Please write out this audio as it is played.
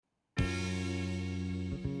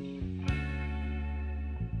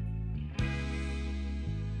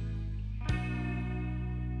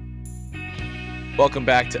Welcome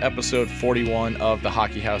back to episode 41 of the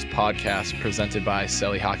Hockey House podcast presented by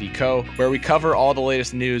Selly Hockey Co., where we cover all the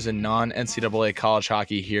latest news in non-NCAA college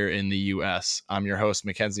hockey here in the U.S. I'm your host,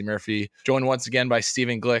 Mackenzie Murphy, joined once again by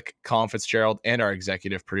Stephen Glick, Colin Fitzgerald, and our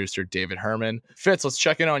executive producer, David Herman. Fitz, let's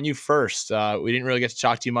check in on you first. We didn't really get to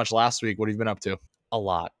talk to you much last week. What have you been up to? A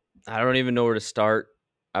lot. I don't even know where to start.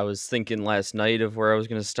 I was thinking last night of where I was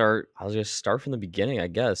going to start. I was going to start from the beginning, I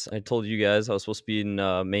guess. I told you guys I was supposed to be in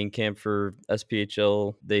main camp for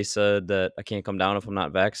SPHL. They said that I can't come down if I'm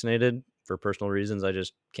not vaccinated. For personal reasons, I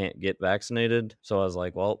just can't get vaccinated. So I was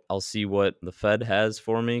like, well, I'll see what the Fed has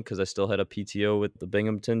for me because I still had a PTO with the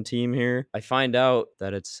Binghamton team here. I find out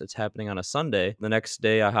that it's happening on a Sunday. The next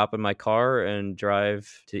day, I hop in my car and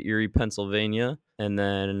drive to Erie, Pennsylvania. And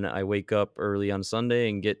then I wake up early on Sunday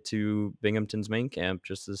and get to Binghamton's main camp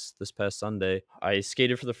just this past Sunday. I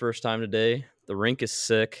skated for the first time today. The rink is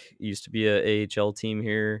sick. It used to be a AHL team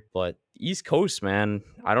here, but East Coast, man,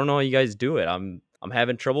 I don't know how you guys do it. I'm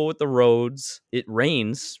having trouble with the roads. It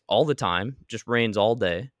rains all the time, just rains all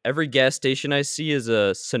day. Every gas station I see is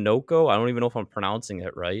a Sunoco. I don't even know if I'm pronouncing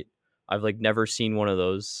it right. I've never seen one of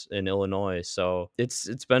those in Illinois. So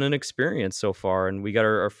it's been an experience so far. And we got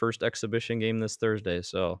our first exhibition game this Thursday.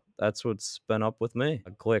 So that's what's been up with me.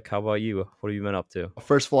 Glick, how about you? What have you been up to?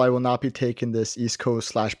 First of all, I will not be taking this East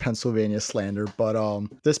Coast / Pennsylvania slander, but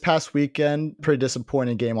this past weekend, pretty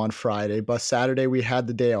disappointing game on Friday. But Saturday we had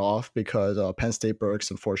the day off because Penn State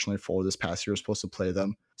Berks unfortunately folded this past year. We were supposed to play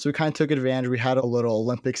them. So we kind of took advantage. We had a little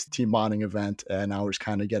Olympics team bonding event, and now we're just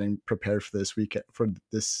kind of getting prepared for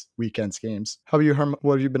this weekend's games. How about you, Herm?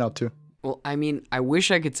 What have you been up to? Well, I mean, I wish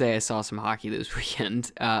I could say I saw some hockey this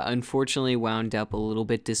weekend. Unfortunately, wound up a little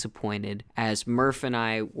bit disappointed as Murph and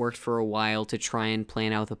I worked for a while to try and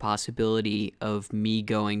plan out the possibility of me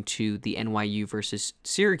going to the NYU versus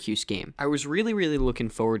Syracuse game. I was really, really looking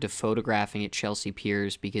forward to photographing at Chelsea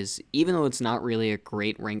Piers because even though it's not really a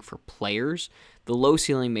great rink for players, the low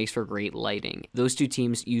ceiling makes for great lighting. Those two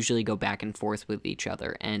teams usually go back and forth with each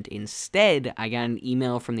other, and instead, I got an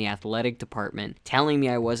email from the athletic department telling me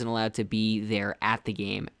I wasn't allowed to be there at the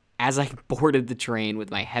game. As I boarded the train with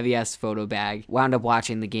my heavy-ass photo bag, wound up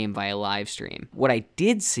watching the game via live stream. What I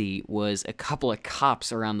did see was a couple of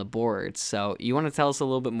cops around the boards, so you want to tell us a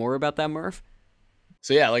little bit more about that, Murph?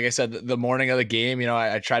 So yeah, like I said, the morning of the game,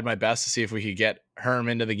 I tried my best to see if we could get Herm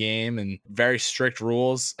into the game, and very strict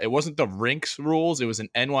rules. It wasn't the rink's rules. It was an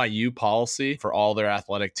NYU policy for all their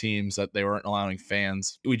athletic teams that they weren't allowing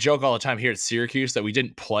fans. We joke all the time here at Syracuse that we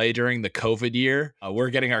didn't play during the COVID year. We're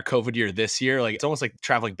getting our COVID year this year. It's almost like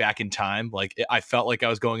traveling back in time. I felt like I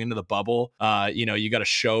was going into the bubble. You got to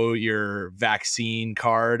show your vaccine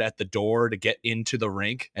card at the door to get into the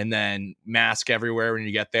rink, and then mask everywhere when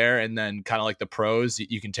you get there. And then kind of like the pros,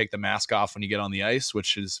 you can take the mask off when you get on the ice,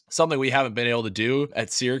 which is something we haven't been able to do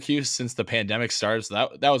at Syracuse since the pandemic started. So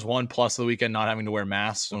that was one plus of the weekend, not having to wear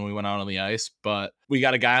masks when we went out on the ice. But we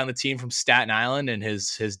got a guy on the team from Staten Island, and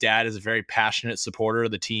his dad is a very passionate supporter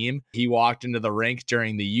of the team. He walked into the rink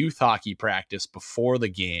during the youth hockey practice before the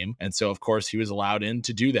game. And so, of course, he was allowed in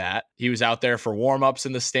to do that. He was out there for warm-ups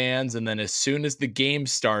in the stands. And then as soon as the game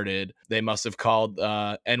started, they must have called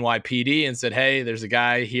NYPD and said, hey, there's a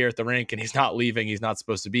guy here at the rink and he's not leaving. He's not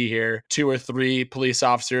supposed to be here. 2 or 3 police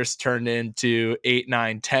officers turned into 8,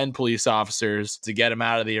 9, 10 police officers to get him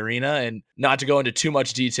out of the arena. And not to go into too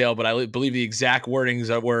much detail, but I believe the exact wordings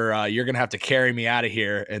were, you're going to have to carry me out of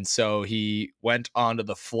here. And so he went onto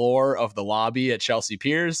the floor of the lobby at Chelsea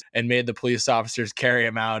Piers and made the police officers carry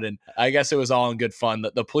him out. And I guess it was all in good fun.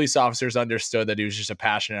 The police officers understood that he was just a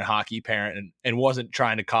passionate hockey parent and wasn't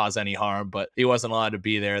trying to cause any harm, but he wasn't allowed to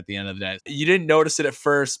be there at the end of the day. You didn't notice it at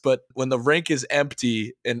first, but when the rink is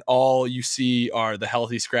empty and all you see are the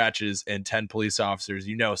healthy scratches and 10 police officers,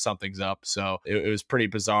 something's up. So it was pretty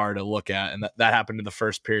bizarre to look at. And that happened in the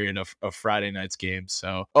first period of Friday night's game.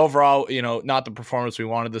 So overall, not the performance we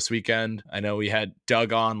wanted this weekend. I know we had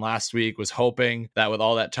Doug on last week, was hoping that with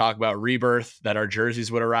all that talk about rebirth, that our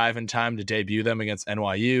jerseys would arrive in time to debut them against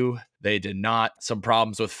NYU. They did not. Some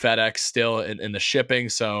problems with FedEx still in the shipping.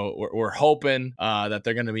 So we're hoping that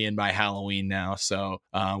they're going to be in by Halloween now. So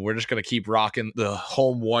we're just going to keep rocking the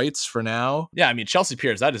home whites for now. Yeah, I mean, Chelsea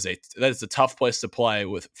Piers, that is a tough place to play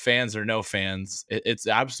with fans or no fans. It's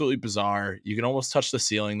absolutely bizarre. You can almost touch the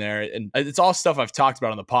ceiling there. And it's all stuff I've talked about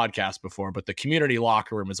on the podcast before, but the community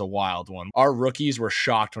locker room is a wild one. Our rookies were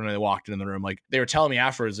shocked when they walked into the room. They were telling me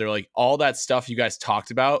afterwards, they're like, all that stuff you guys talked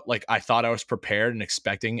about, I thought I was prepared and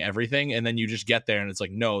expecting everything everything. And then you just get there and it's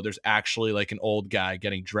like, no, there's actually like an old guy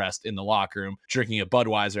getting dressed in the locker room, drinking a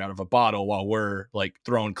Budweiser out of a bottle while we're like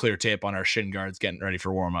throwing clear tape on our shin guards, getting ready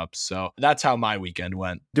for warm-ups. So that's how my weekend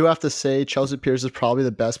went. Do have to say Chelsea Piers is probably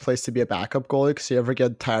the best place to be a backup goalie, because you ever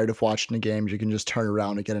get tired of watching the game, you can just turn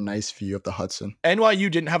around and get a nice view of the Hudson.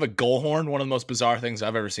 NYU didn't have a goal horn, one of the most bizarre things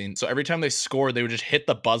I've ever seen. So every time they scored, they would just hit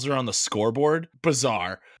the buzzer on the scoreboard.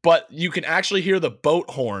 Bizarre. But you can actually hear the boat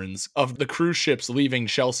horns of the cruise ships leaving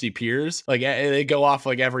Chelsea Piers. Like they go off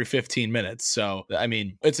like every 15 minutes. So, I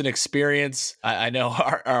mean, it's an experience. I know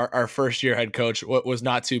our first year head coach was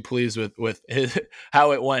not too pleased with his,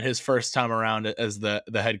 how it went his first time around as the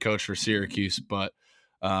head coach for Syracuse. But,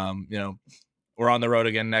 we're on the road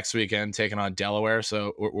again next weekend, taking on Delaware,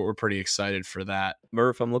 so we're pretty excited for that.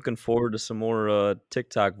 Murph, I'm looking forward to some more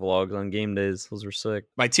TikTok vlogs on game days. Those are sick.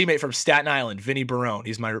 My teammate from Staten Island, Vinny Barone,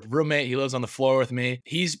 he's my roommate. He lives on the floor with me.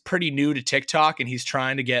 He's pretty new to TikTok, and he's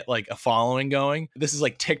trying to get like a following going. This is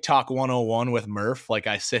like TikTok 101 with Murph. Like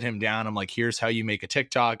I sit him down. I'm like, here's how you make a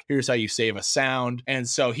TikTok. Here's how you save a sound. And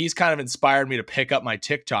so he's kind of inspired me to pick up my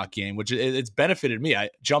TikTok game, which it's benefited me. I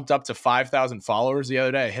jumped up to 5,000 followers the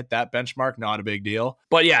other day. I hit that benchmark. Not a big deal.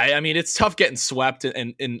 But yeah, I mean, it's tough getting swept,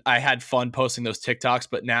 and I had fun posting those TikToks,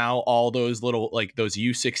 but now all those little, like those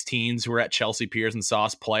U16s who were at Chelsea Piers and saw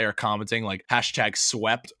us play are commenting like hashtag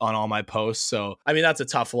swept on all my posts. So, I mean, that's a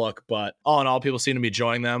tough look, but all in all, people seem to be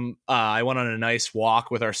enjoying them. I went on a nice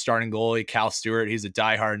walk with our starting goalie, Cal Stewart. He's a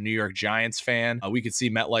diehard New York Giants fan. We could see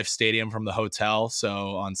MetLife Stadium from the hotel.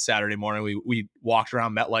 So on Saturday morning, we walked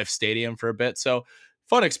around MetLife Stadium for a bit. So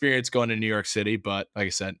fun experience going to New York City, but like I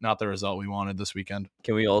said, not the result we wanted this weekend.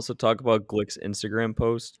 Can we also talk about Glick's Instagram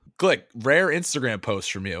post? Glick, rare Instagram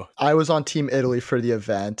post from you. I was on Team Italy for the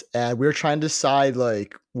event, and we were trying to decide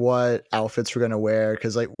like what outfits we're going to wear,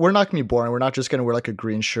 because like we're not going to be boring. We're not just going to wear like a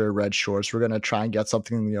green shirt, red shorts. We're going to try and get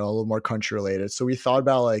something, a little more country related. So we thought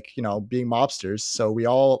about like, being mobsters. So we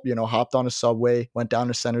all, hopped on a subway, went down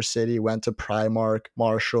to Center City, went to Primark,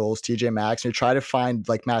 Marshalls, TJ Maxx, and we tried to find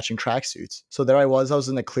like matching tracksuits. So there I was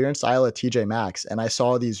in the clearance aisle at TJ Maxx, and I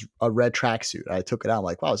saw a red tracksuit. I took it out. I'm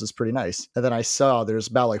like, wow, this is pretty nice. And then I saw there's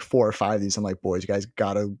about like 4 or 5 of these. I'm like, boys, you guys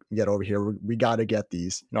got to get over here. We got to get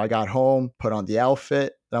these. I got home, put on the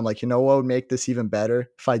outfit. And I'm like, what would make this even better?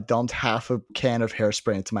 If I dumped half a can of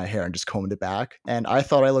hairspray into my hair and just combed it back. And I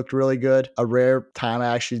thought I looked really good. A rare time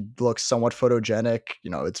I actually looked somewhat photogenic.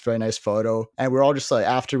 It's a very nice photo. And we're all just like,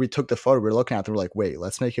 after we took the photo, we were looking at it, we're like, wait,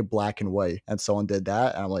 let's make it black and white. And someone did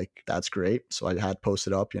that. And I'm like, that's great. So I had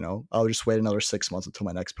posted up, I'll just wait another 6 months until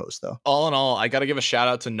my next post though. All in all, I got to give a shout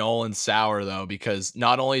out to Nolan Sauer though, because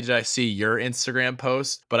not only did I see your Instagram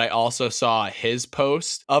post, but I also saw his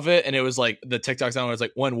post of it. And it was like the TikTok sound was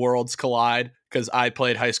like, when worlds collide, because I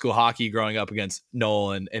played high school hockey growing up against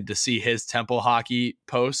Nolan, and to see his Temple hockey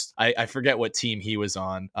post, I forget what team he was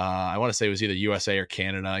on. I want to say it was either USA or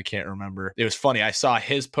Canada. I can't remember. It was funny. I saw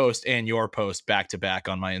his post and your post back to back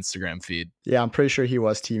on my Instagram feed. Yeah, I'm pretty sure he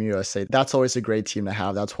was Team USA. That's always a great team to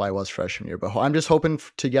have. That's why I was freshman year. But I'm just hoping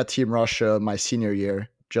to get Team Russia my senior year,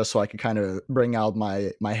 just so I could kind of bring out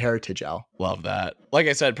my heritage out. Love that. Like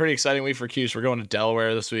I said, pretty exciting week for Cuse. We're going to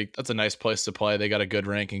Delaware this week. That's a nice place to play. They got a good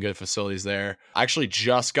rink and good facilities there. I actually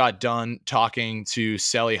just got done talking to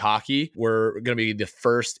Selly Hockey. We're going to be the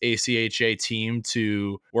first ACHA team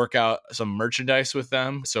to work out some merchandise with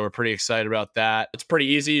them. So we're pretty excited about that. It's pretty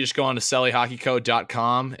easy. You just go on to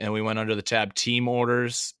sellyhockeyco.com, and we went under the tab team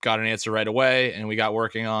orders, got an answer right away, and we got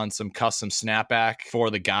working on some custom snapback for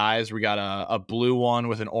the guys. We got a blue one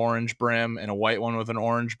with an orange brim and a white one with an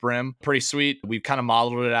orange brim. Pretty sweet. We've kind of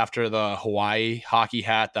modeled it after the Hawaii hockey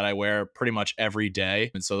hat that I wear pretty much every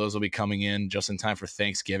day. And so those will be coming in just in time for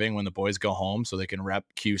Thanksgiving when the boys go home, so they can rep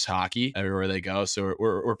Cuse hockey everywhere they go. So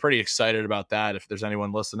we're pretty excited about that. If there's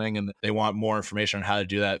anyone listening and they want more information on how to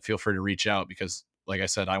do that, feel free to reach out, because like I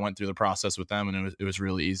said, I went through the process with them and it was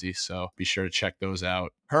really easy. So be sure to check those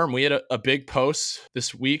out. Herm, we had a big post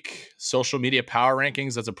this week, social media power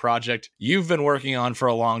rankings. That's a project you've been working on for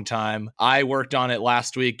a long time. I worked on it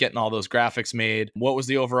last week, getting all those graphics made. What was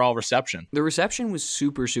the overall reception? The reception was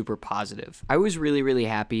super, super positive. I was really, really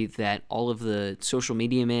happy that all of the social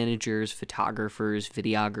media managers, photographers,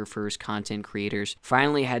 videographers, content creators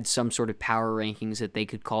finally had some sort of power rankings that they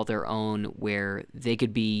could call their own, where they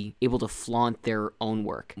could be able to flaunt their her own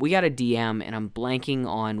work. We got a DM, and I'm blanking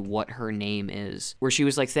on what her name is, where she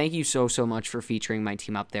was like, thank you so much for featuring my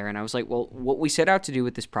team up there. And I was like, well, what we set out to do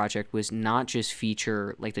with this project was not just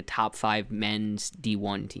feature like the top 5 men's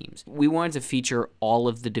D1 teams. We wanted to feature all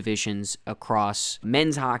of the divisions across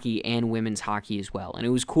men's hockey and women's hockey as well. And it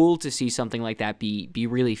was cool to see something like that be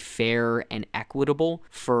really fair and equitable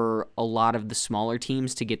for a lot of the smaller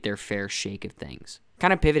teams to get their fair shake of things.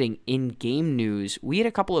 Kind of pivoting in game news, we had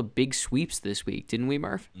a couple of big sweeps this week, didn't we,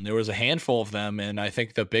 Murph? There was a handful of them, and I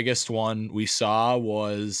think the biggest one we saw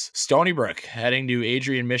was Stony Brook heading to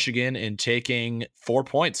Adrian, Michigan, and taking 4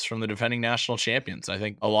 points from the defending national champions. I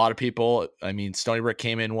think a lot of people, Stony Brook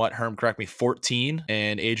came in, Herm, correct me, 14,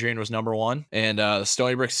 and Adrian was number 1. And the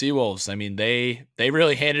Stony Brook Seawolves, they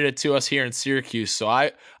really handed it to us here in Syracuse, so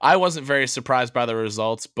I wasn't very surprised by the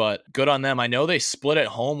results, but good on them. I know they split at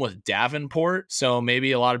home with Davenport, so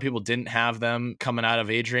maybe a lot of people didn't have them coming out of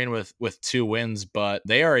Adrian with 2 wins, but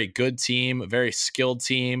they are a good team, a very skilled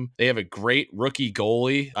team. They have a great rookie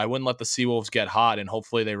goalie. I wouldn't let the Seawolves get hot, and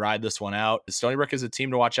hopefully they ride this one out. Stony Brook is a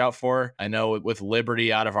team to watch out for. I know with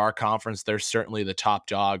Liberty out of our conference, they're certainly the top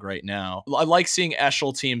dog right now. I like seeing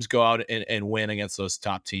Eshel teams go out and win against those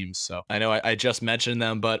top teams. So I know I just mentioned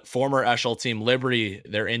them, but former Eshel team Liberty,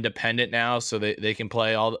 they're independent now, so they can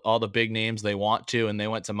play all the big names they want to, and they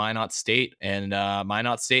went to Minot State, and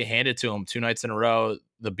Minot State handed to them 2 nights in a row.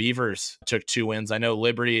 The Beavers took 2 wins. I know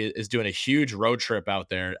Liberty is doing a huge road trip out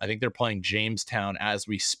there. I think they're playing Jamestown as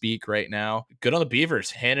we speak right now. Good on the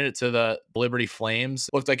Beavers. Handed it to the Liberty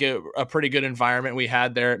Flames. Looked like a pretty good environment we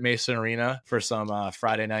had there at Mason Arena for some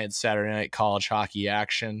Friday night and Saturday night college hockey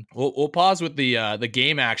action. We'll pause with the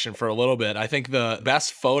game action for a little bit. I think the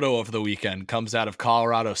best photo of the weekend comes out of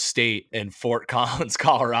Colorado State in Fort Collins,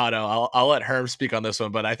 Colorado. I'll let Herm speak on this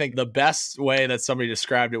one, but I think the best way that somebody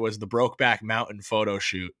described it was the Brokeback Mountain photo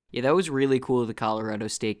shoot. Yeah, that was really cool of the Colorado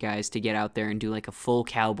State guys to get out there and do like a full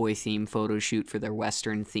cowboy theme photo shoot for their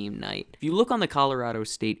Western theme night. If you look on the Colorado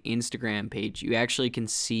State Instagram page, you actually can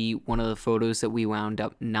see one of the photos that we wound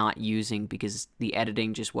up not using because the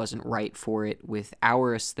editing just wasn't right for it with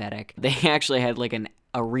our aesthetic. They actually had like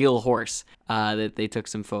a real horse that they took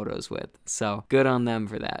some photos with. So good on them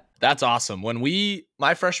for that. That's awesome.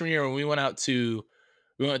 My freshman year, when we went to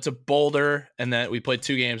Boulder, and then we played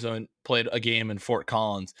 2 games and played a game in Fort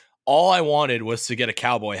Collins. All I wanted was to get a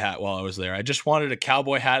cowboy hat while I was there. I just wanted a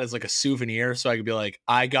cowboy hat as like a souvenir so I could be like,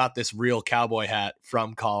 I got this real cowboy hat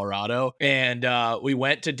from Colorado. And we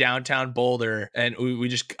went to downtown Boulder, and we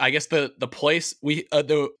just, I guess the place,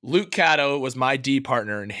 the Luke Cato was my D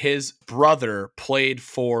partner, and his brother played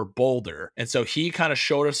for Boulder. And so he kind of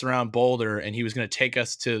showed us around Boulder, and he was going to take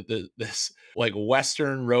us to this like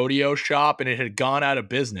Western rodeo shop, and it had gone out of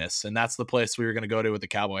business, and that's the place we were going to go to with the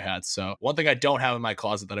cowboy hats. So one thing I don't have in my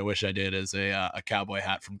closet that I wish I did is a cowboy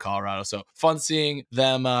hat from Colorado. So fun seeing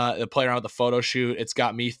them play around with the photo shoot. It's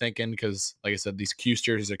got me thinking, because like I said, these Cuse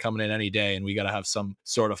jerseys are coming in any day, and we got to have some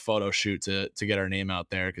sort of photo shoot to get our name out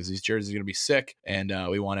there, because these jerseys are going to be sick, and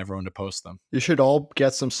we want everyone to post them. You should all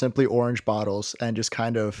get some Simply Orange bottles and just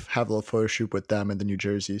kind of have a little photo shoot with them and the new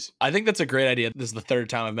jerseys. I think that's a great idea. This is the 3rd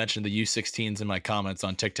time I've mentioned the U16s in my comments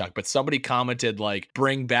on TikTok, but somebody commented like,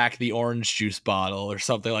 bring back the orange juice bottle or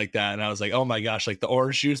something like that. And I was like, oh my gosh, like the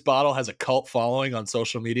orange juice bottle has a cult following on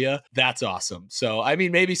social media. That's awesome. So,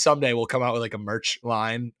 maybe someday we'll come out with like a merch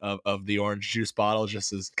line of the orange juice bottle,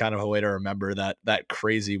 just as kind of a way to remember that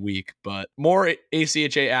crazy week. But more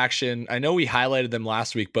ACHA action. I know we highlighted them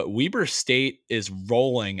last week, but Weber State is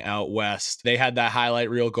rolling out west. They had that highlight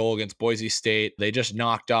reel goal against Boise State. They just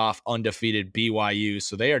knocked off undefeated BYU.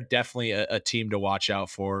 So they are definitely a team to watch out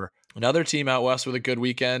for. Another team out west with a good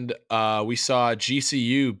weekend. We saw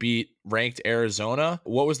GCU beat ranked Arizona.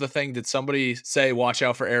 What was the thing? Did somebody say watch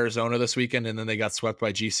out for Arizona this weekend, and then they got swept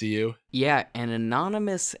by GCU? Yeah, an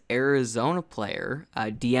anonymous Arizona player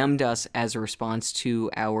DM'd us as a response to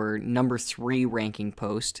our number 3 ranking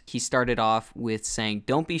post. He started off with saying,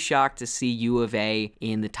 don't be shocked to see U of A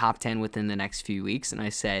in the top 10 within the next few weeks. And I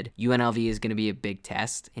said, UNLV is going to be a big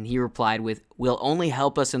test. And he replied with, will only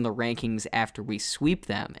help us in the rankings after we sweep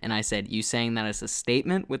them. And I said, you saying that as a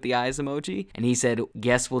statement with the eyes emoji? And he said,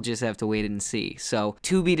 guess we'll just have to wait and see. So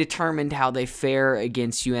to be determined how they fare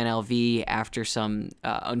against UNLV after some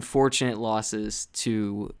unfortunate losses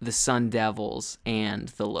to the Sun Devils and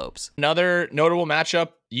the Lopes. Another notable matchup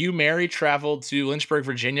UMary traveled to Lynchburg,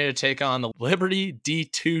 Virginia to take on the Liberty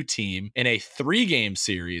D2 team in a 3-game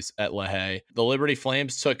series at LaHaye. The Liberty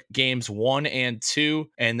Flames took games 1 and 2,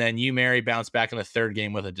 and then UMary bounced back in the third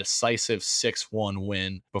game with a decisive 6-1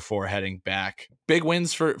 win before heading back. Big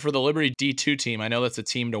wins for the Liberty D2 team. I know that's a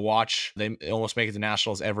team to watch. They almost make it to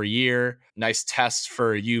nationals every year. Nice test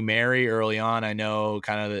for UMary early on. I know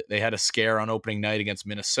kind of they had a scare on opening night against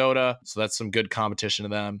Minnesota, so that's some good competition to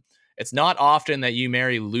them. It's not often that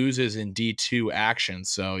UMary loses in D2 action,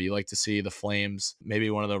 so you like to see the Flames, maybe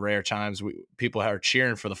one of the rare times people are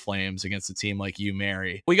cheering for the Flames against a team like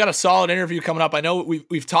UMary. We got a solid interview coming up. I know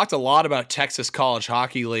we've talked a lot about Texas college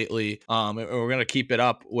hockey lately, and we're going to keep it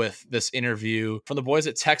up with this interview from the boys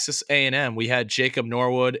at Texas A&M. We had Jacob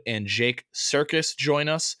Norwood and Jake Sirkis join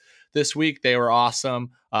us this week. They were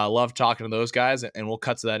awesome. Love talking to those guys, and we'll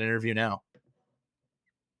cut to that interview now.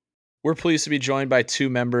 We're pleased to be joined by two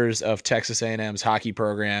members of Texas A&M's hockey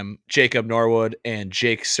program, Jacob Norwood and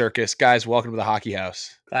Jake Sirkis. Guys, welcome to the Hockey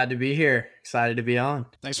House. Glad to be here. Excited to be on.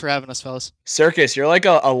 Thanks for having us, fellas. Sirkis, you're like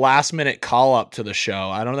a last-minute call-up to the show.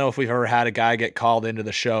 I don't know if we've ever had a guy get called into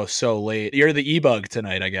the show so late. You're the e-bug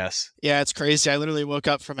tonight, I guess. Yeah, it's crazy. I literally woke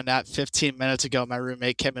up from a nap 15 minutes ago. My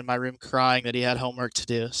roommate came in my room crying that he had homework to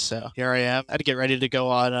do. So here I am. I had to get ready to go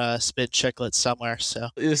on Spit Chicklets somewhere. So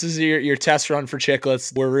this is your test run for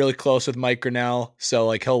Chicklets. We're really close with Mike Grinnell, so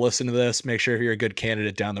he'll listen to this, make sure you're a good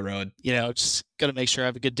candidate down the road. Just got to make sure I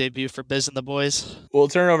have a good debut for Biz and the boys. We'll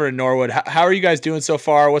turn it over to Norwood. How are you guys doing so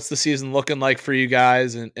far? What's the season looking like for you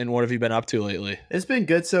guys, and what have you been up to lately? It's been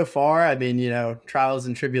good so far. I mean, trials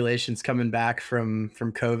and tribulations coming back from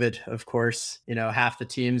COVID, of course. Half the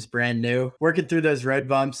team's brand new. Working through those road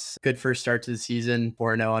bumps. Good first start to the season,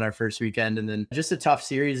 4-0 on our first weekend, and then just a tough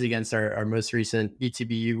series against our most recent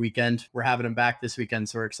ETBU weekend. We're having them back this weekend,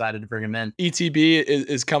 so we're excited to bring them in. ETB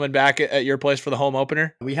is coming back at your place for the home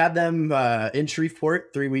opener? We had them in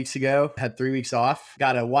Shreveport 3 weeks ago. Had 3 weeks off.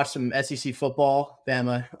 Got to watch some SEC football.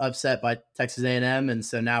 Bama upset by Texas A&M, and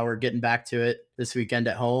so now we're getting back to it this weekend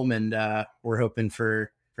at home, and we're hoping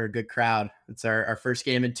for a good crowd. It's our first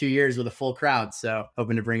game in 2 years with a full crowd, so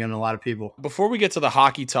hoping to bring in a lot of people. Before we get to the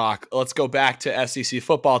hockey talk, let's go back to SEC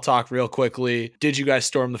football talk real quickly. Did you guys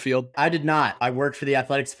storm the field? I did not. I worked for the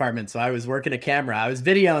athletics department, so I was working a camera. I was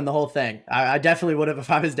videoing the whole thing. I definitely would have if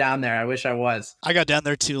I was down there. I wish I was. I got down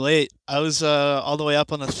there too late. I was all the way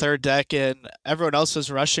up on the third deck, and everyone else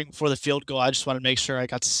was rushing for the field goal. I just wanted to make sure I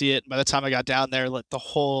got to see it. By the time I got down there, the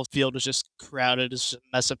whole field was just crowded. It's just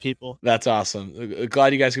a mess of people. That's awesome.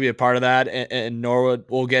 Glad you guys could be a part of that. And Norwood,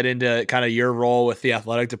 we'll get into kind of your role with the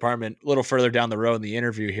athletic department a little further down the road in the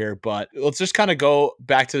interview here. But let's just kind of go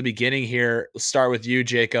back to the beginning here. Let's start with you,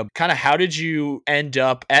 Jacob. Kind of how did you end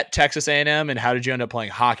up at Texas A&M, and how did you end up playing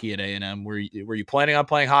hockey at A&M? Were you planning on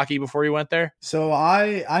playing hockey before you went there? So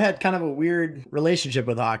I had kind of a weird relationship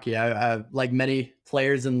with hockey. I like many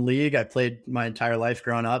players in the league. I played my entire life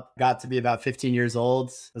growing up. Got to be about 15 years old.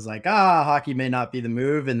 I was like, hockey may not be the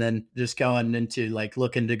move. And then just going into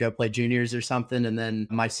looking to go play juniors or something. And then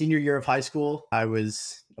my senior year of high school, I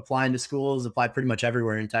was applying to schools, applied pretty much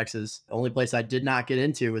everywhere in Texas. The only place I did not get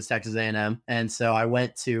into was Texas A&M. And so I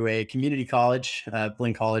went to a community college,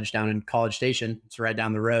 Blinn College down in College Station. It's right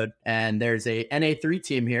down the road. And there's a NA3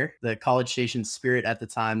 team here, the College Station Spirit at the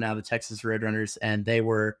time, now the Texas Roadrunners. And they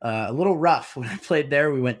were a little rough when I played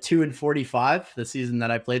there. We went 2-45 the season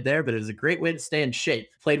that I played there, but it was a great way to stay in shape.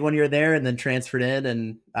 Played 1 year there and then transferred in,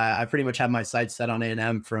 and I pretty much had my sights set on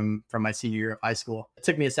A&M from my senior year of high school. It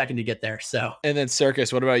took me a second to get there. So. And then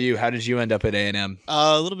Sirkis, what about you? How did you end up at A&M?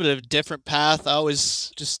 A little bit of a different path. I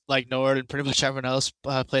was just like Norwood and pretty much everyone else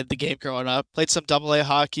played the game growing up. Played some AA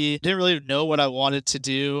hockey. Didn't really know what I wanted to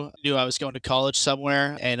do. Knew I was going to college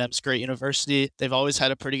somewhere. A&M's a great university. They've always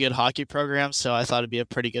had a pretty good hockey program, so I thought it'd be a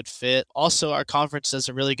pretty good fit. Also, our conference does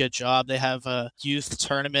a really good job. They have a youth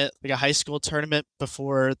tournament, like a high school tournament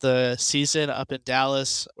before the season up in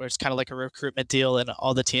Dallas, where it's kind of like a recruitment deal, and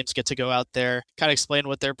all the teams get to go out there, kind of explain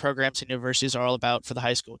what their programs and universities are all about for the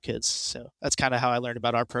high school kids. So that's kind of how I learned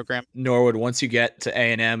about our program. Norwood, once you get to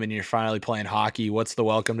A&M and you're finally playing hockey, what's the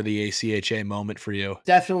welcome to the ACHA moment for you?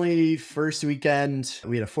 Definitely first weekend.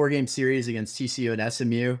 We had a 4-game series against TCU and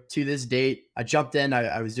SMU. To this date, I jumped in.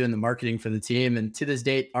 I was doing the marketing for the team. And to this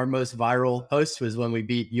date, our most viral post was when we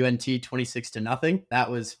beat UNT 26-0.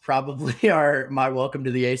 That was probably my welcome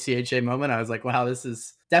to the ACHA moment. I was like, wow, this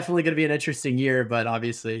is definitely going to be an interesting year, but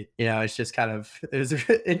obviously, it's just it was an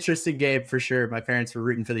interesting game for sure. My parents were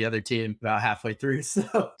rooting for the other team about halfway through.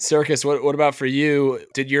 So, Sirkis, what about for you?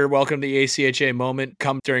 Did your welcome to the ACHA moment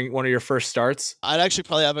come during one of your first starts? I'd actually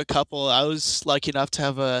probably have a couple. I was lucky enough to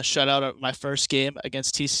have a shutout at my first game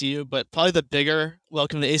against TCU, but probably the bigger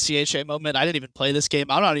welcome to the ACHA moment. I didn't even play this game.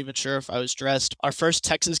 I'm not even sure if I was dressed. Our first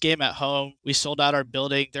Texas game at home, we sold out our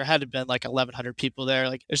building. There had to have been like 1,100 people there.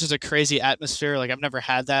 Like, it's just a crazy atmosphere. Like, I've never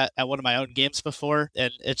had that at one of my own games before.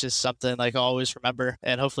 And it's just something like I'll always remember.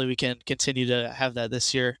 And hopefully we can continue to have that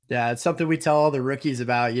this year. Yeah, it's something we tell all the rookies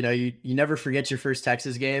about. You never forget your first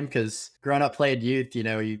Texas game, because growing up playing youth,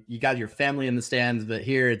 you got your family in the stands, but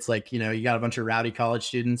here it's like, you got a bunch of rowdy college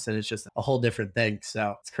students, and it's just a whole different thing.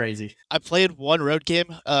 So it's crazy. I played one road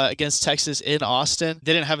game against Texas in Austin.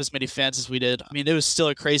 They didn't have as many fans as we did. I mean, it was still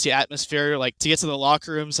a crazy atmosphere. Like, to get to the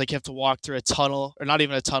locker rooms, like, you have to walk through a tunnel, or not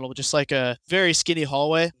even a tunnel, but just like a very skinny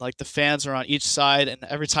hallway. Like, the fans are on each side, and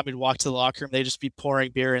every time we'd walk to the locker room, they'd just be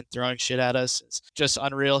pouring beer and throwing shit at us. It's just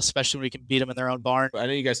unreal, especially when we can beat them in their own barn. I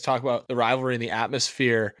know you guys talk about the rivalry and the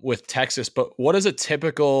atmosphere with Texas, but what does a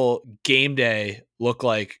typical game day look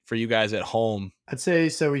like for you guys at home? I'd say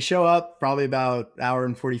so. We show up probably about an hour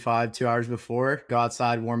and 45, 2 hours before, go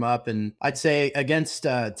outside, warm up. And I'd say against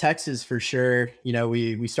Texas for sure,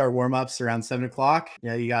 we start warm ups around 7 o'clock.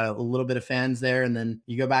 You got a little bit of fans there, and then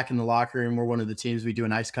you go back in the locker room. We're one of the teams, we do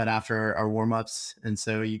an ice cut after our warm ups. And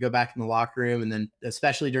so you go back in the locker room, and then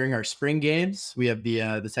especially during our spring games, we have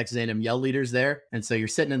the Texas A&M yell leaders there. And so you're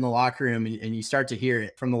sitting in the locker room, and you start to hear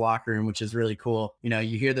it from the locker room, which is really cool.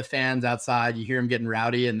 You hear the fans outside, you hear them getting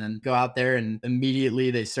rowdy, and then go out there, and immediately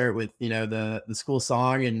they start with the school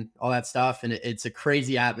song and all that stuff, and it's a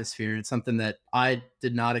crazy atmosphere. It's something that I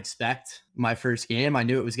did not expect my first game. I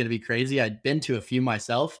knew it was going to be crazy. I'd been to a few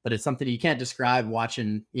myself, but it's something you can't describe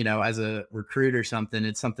watching, as a recruit or something.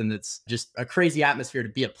 It's something that's just a crazy atmosphere to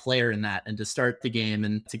be a player in that, and to start the game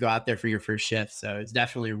and to go out there for your first shift. So it's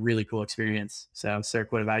definitely a really cool experience. So,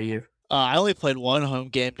 Sirk, what about you? I only played one home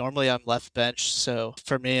game. Normally I'm left bench. So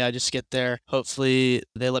for me, I just get there. Hopefully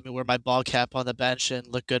they let me wear my ball cap on the bench and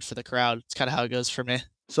look good for the crowd. It's kind of how it goes for me.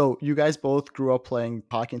 So you guys both grew up playing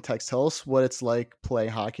hockey in Texas. Tell us what it's like playing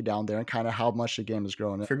hockey down there and kind of how much the game has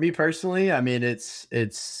grown. For me personally, I mean, it's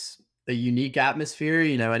a unique atmosphere.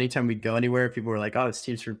 Anytime we'd go anywhere, people were like, oh, this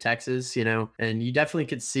team's from Texas, and you definitely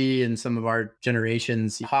could see in some of our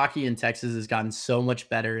generations, hockey in Texas has gotten so much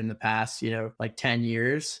better in the past, like 10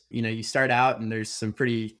 years. You start out and there's some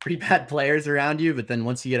pretty bad players around you, but then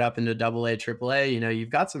once you get up into AA, AAA, you've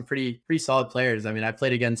got some pretty solid players. I mean, I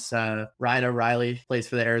played against Ryan O'Reilly, plays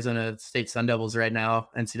for the Arizona State Sun Devils right now,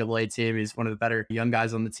 NCAA team. He's one of the better young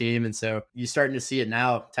guys on the team. And so you're starting to see it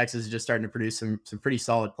now. Texas is just starting to produce some pretty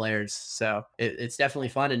solid players. So it's definitely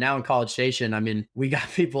fun. And now in College Station, I mean, we got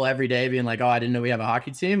people every day being like, oh, I didn't know we have a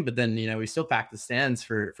hockey team, but then, we still pack the stands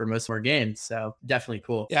for most of our games. So definitely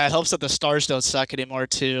cool. Yeah, it helps that the Stars don't suck anymore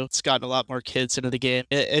too. It's gotten a lot more kids into the game.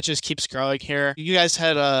 It just keeps growing here. You guys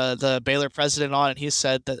had the Baylor president on, and he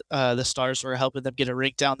said that the Stars were helping them get a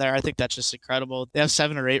rink down there. I think that's just incredible. They have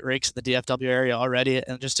 7 or 8 rinks in the DFW area already,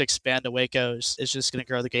 and just to expand to Waco is just going to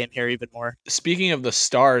grow the game here even more. Speaking of the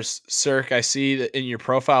Stars, Sirk, I see that in your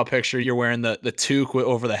profile picture, you're wearing the toque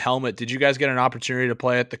over the helmet. Did you guys get an opportunity to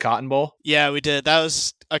play at the Cotton Bowl? Yeah, we did. That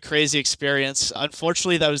was a crazy experience.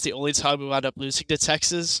 Unfortunately, that was the only time we wound up losing to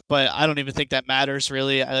Texas, but I don't even think that matters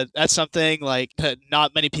really. That's something like that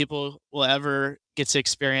not many people will ever get to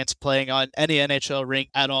experience playing on any NHL rink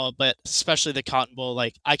at all, but especially the Cotton Bowl.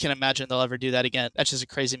 Like, I can imagine they'll ever do that again. That's just a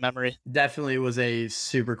crazy memory. Definitely was a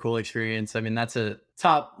super cool experience. I mean, that's a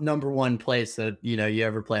top number one place that, you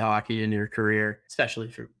ever play hockey in your career, especially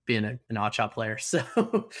for being an odd shot player.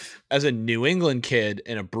 So as a New England kid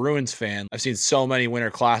and a Bruins fan, I've seen so many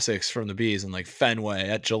winter classics from the Bees in like Fenway,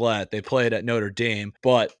 at Gillette. They played at Notre Dame,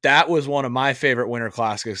 but that was one of my favorite winter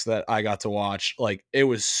classics that I got to watch. Like, it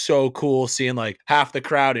was so cool seeing like half the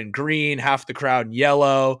crowd in green, half the crowd in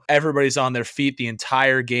yellow. Everybody's on their feet the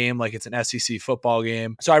entire game, like it's an SEC football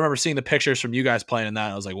game. So I remember seeing the pictures from you guys playing in that.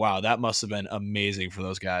 And I was like, wow, that must have been amazing for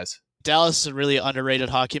those guys. Dallas is a really underrated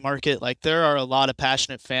hockey market. Like, there are a lot of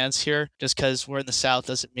passionate fans here. Just because we're in the South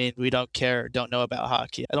doesn't mean we don't care or don't know about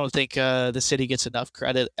hockey. I don't think the city gets enough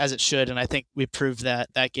credit as it should, and I think we proved that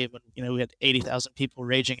game when we had 80,000 people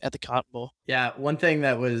raging at the Cotton Bowl. Yeah, one thing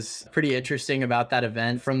that was pretty interesting about that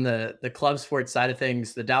event from the club sports side of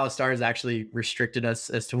things, the Dallas Stars actually restricted us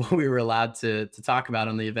as to what we were allowed to talk about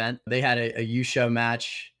on the event. They had a U-Show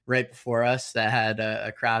match right before us that had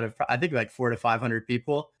a crowd of, I think, like 400 to 500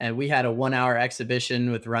 people. And we had a 1-hour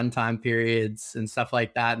exhibition with runtime periods and stuff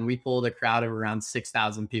like that. And we pulled a crowd of around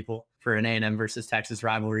 6,000 people for an A&M versus Texas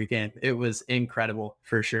rivalry game. It was incredible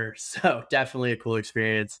for sure. So definitely a cool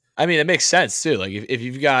experience. I mean, it makes sense too. Like, if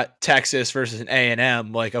you've got Texas versus an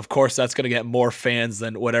A&M, like, of course that's going to get more fans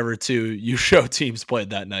than whatever 2 U-Show teams played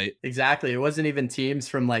that night. Exactly. It wasn't even teams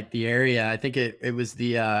from like the area. I think it was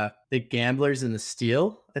the the Gamblers and the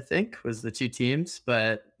Steel, I think, was the two teams.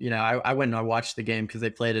 But, I went and I watched the game because they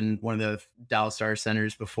played in one of the Dallas Star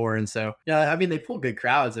Centers before. And so, yeah, I mean, they pull good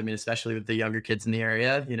crowds. I mean, especially with the younger kids in the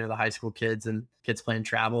area, the high school kids and kids playing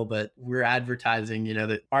travel. But we're advertising,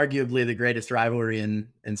 that arguably the greatest rivalry in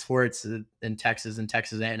sports in Texas and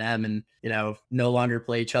Texas A&M, and no longer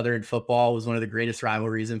play each other in football was one of the greatest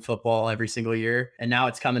rivalries in football every single year, and now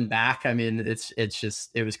it's coming back. I mean,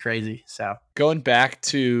 it was crazy. So going back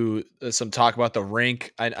to some talk about the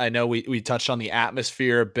rink, I know we touched on the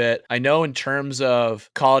atmosphere a bit. I know in terms of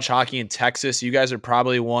college hockey in Texas, you guys are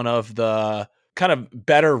probably one of the kind of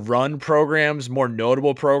better run programs, more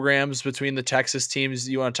notable programs between the Texas teams.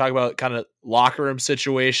 You want to talk about kind of locker room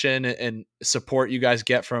situation and support you guys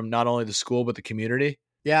get from not only the school, but the community?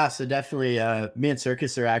 yeah, so definitely, me and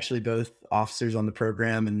Sirkis are actually both officers on the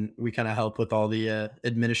program, and we kind of help with all the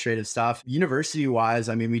administrative stuff. University wise,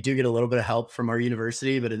 I mean, we do get a little bit of help from our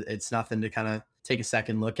university, but it's nothing to kind of take a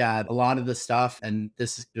second look at. A lot of the stuff, and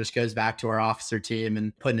this just goes back to our officer team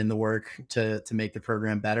and putting in the work to make the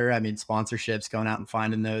program better. I mean, sponsorships, going out and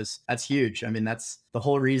finding those, that's huge. I mean, that's the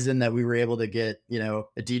whole reason that we were able to get,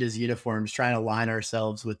 Adidas uniforms, trying to align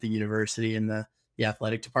ourselves with the university and the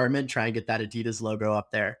athletic department, try and get that Adidas logo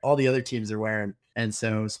up there. All the other teams are wearing. And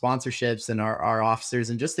so sponsorships and our officers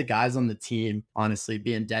and just the guys on the team, honestly,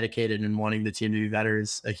 being dedicated and wanting the team to be better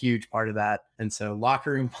is a huge part of that. And so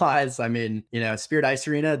locker room wise, I mean, Spirit Ice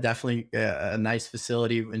Arena, definitely a nice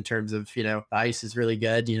facility in terms of, the ice is really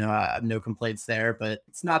good. I have no complaints there, but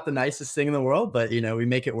it's not the nicest thing in the world, but, we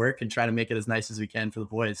make it work and try to make it as nice as we can for the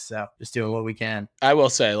boys. So just doing what we can. I will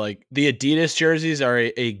say, like, the Adidas jerseys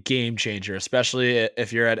are a game changer, especially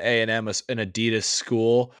if you're at A&M, an Adidas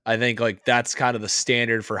school. I think like that's kind of the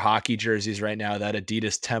standard for hockey jerseys right now, that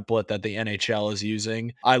Adidas template that the NHL is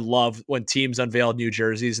using. I love when teams unveil new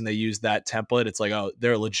jerseys and they use that template. It's like, oh,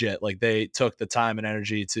 they're legit. Like they took the time and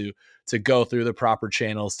energy to go through the proper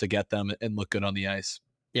channels to get them and look good on the ice.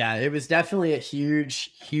 Yeah, it was definitely a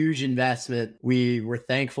huge, huge investment. We were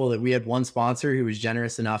thankful that we had one sponsor who was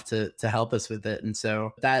generous enough to help us with it. And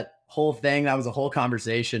so that whole thing, that was a whole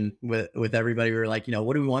conversation with everybody. We were like,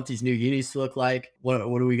 what do we want these new unis to look like? What are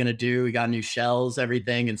we going to do? We got new shells,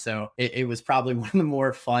 everything. And so it was probably one of the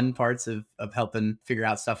more fun parts of helping figure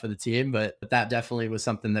out stuff for the team. But that definitely was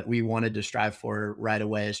something that we wanted to strive for right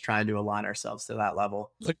away, is trying to align ourselves to that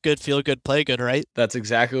level. Look good, feel good, play good, right? That's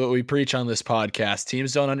exactly what we preach on this podcast.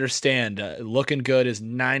 Teams don't understand. Looking good is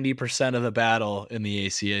 90% of the battle in the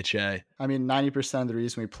ACHA. I mean, 90% of the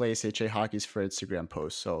reason we play ACHA hockey is for Instagram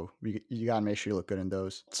posts. So you got to make sure you look good in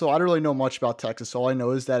those. So I don't really know much about Texas. All I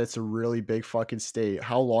know is that it's a really big fucking state.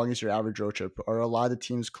 How long is your average road trip? Are a lot of the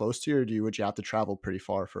teams close to you, or would you have to travel pretty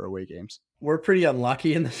far for away games? We're pretty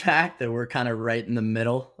unlucky in the fact that we're kind of right in the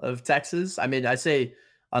middle of Texas. I mean, I say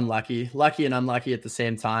lucky and unlucky at the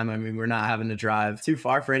same time. I mean, we're not having to drive too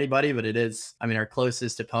far for anybody, but it is, I mean, our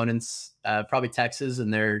closest opponents, probably Texas,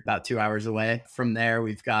 and they're about 2 hours away. From there,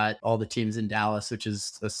 we've got all the teams in Dallas, which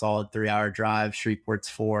is a solid 3-hour drive. Shreveport's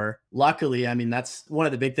 4. Luckily, I mean, that's one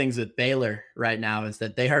of the big things with Baylor right now, is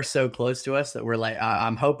that they are so close to us that we're like,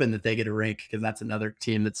 I'm hoping that they get a rink, because that's another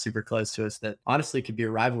team that's super close to us that honestly could be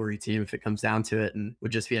a rivalry team if it comes down to it, and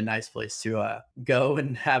would just be a nice place to go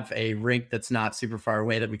and have a rink that's not super far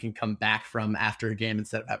away that we can come back from after a game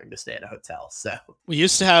instead of having to stay at a hotel. So we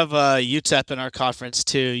used to have UTEP in our conference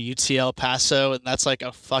too, UTL Paso, and that's like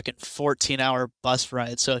a fucking 14-hour bus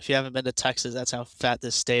ride. So if you haven't been to Texas, that's how fat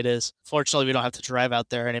this state is. Fortunately, we don't have to drive out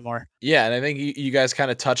there anymore. Yeah, and I think you guys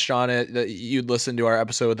kind of touched on it, that you'd listened to our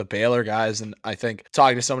episode with the Baylor guys, and I think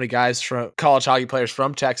talking to so many guys from college hockey players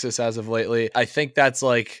from Texas as of lately, I think that's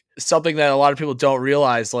like something that a lot of people don't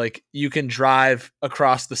realize. Like, you can drive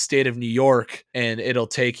across the state of New York and it'll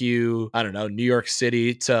take you, I don't know, New York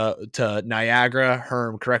City to Niagara.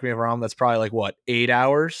 Herm, correct me if I'm wrong, that's probably like what, 8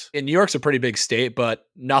 hours? And New York's a pretty big state, but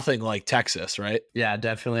nothing like Texas, right? Yeah,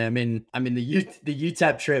 definitely. I mean, the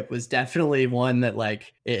UTEP trip was definitely one that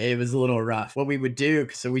like it was a little rough. What we would do,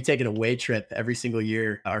 so we take an away trip every single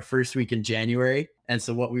year, our first week in January. And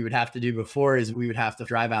so what we would have to do before is we would have to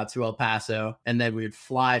drive out to El Paso, and then we would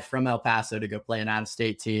fly from El Paso to go play an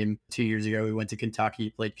out-of-state team. 2 years ago, we went to Kentucky,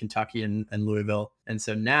 played Kentucky and Louisville. And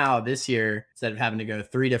so now this year, instead of having to go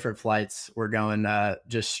 3 different flights, we're going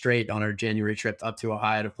just straight on our January trip up to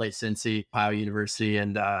Ohio to play Cincy, Ohio University,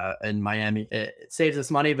 and Miami. It saves us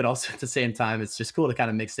money, but also at the same time, it's just cool to kind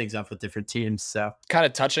of mix things up with different teams. So kind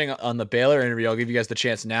of touching on the Baylor interview, I'll give you guys the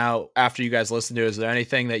chance now, after you guys listen to it, is there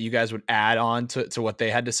anything that you guys would add on to to what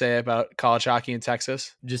they had to say about college hockey in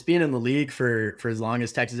Texas? Just being in the league for as long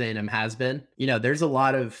as Texas A&M has been, there's a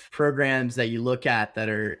lot of programs that you look at that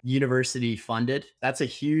are university funded. That's a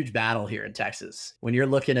huge battle here in Texas. When you're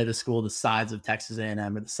looking at a school the size of Texas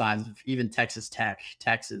A&M or the size of even Texas Tech,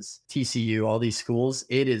 Texas, TCU, all these schools,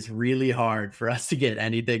 it is really hard for us to get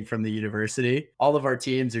anything from the university. All of our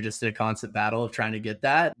teams are just in a constant battle of trying to get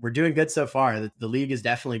that. We're doing good so far. The league is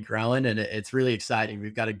definitely growing, and it's really exciting.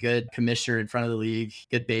 We've got a good commissioner in front of the league,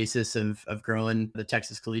 good basis of growing the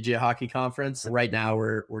Texas Collegiate Hockey Conference. Right now,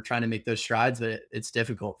 we're trying to make those strides, but it's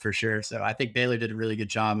difficult for sure. So I think Baylor did a really good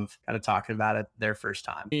job of kind of talking about it their first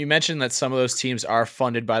time. You mentioned that some of those teams are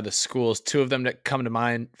funded by the schools. Two of them that come to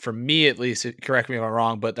mind, for me at least, correct me if I'm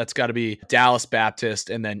wrong, but that's got to be Dallas Baptist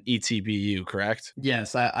and then ETBU, correct?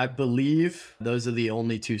 Yes, I believe those are the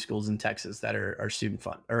only two schools in Texas that are student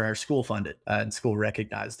fund or are school funded and school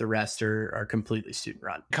recognized. The rest are completely student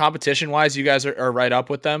run. Competition wise, you guys are right up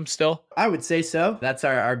with them still? I would say so. That's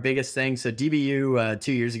our biggest thing. So DBU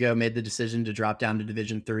 2 years ago made the decision to drop down to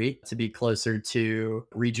Division 3 to be closer to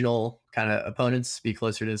regional kind of opponents, be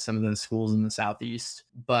closer to some of the schools in the Southeast.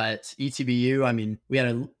 But ETBU, I mean, we had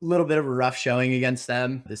a little bit of a rough showing against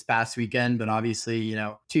them this past weekend, but obviously,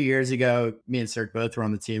 2 years ago, me and Sirk both were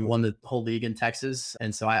on the team, won the whole league in Texas.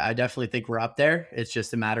 And so I definitely think we're up there. It's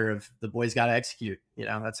just a matter of the boys got to execute.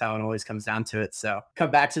 That's how it always comes down to it. So come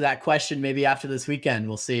back to that question maybe after this weekend.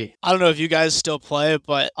 We'll see. I don't know if you guys still play,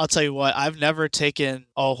 but I'll tell you what, I've never taken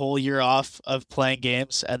a whole year off of playing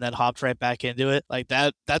games and then hopped right back into it. Like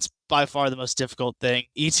that's by far the most difficult thing.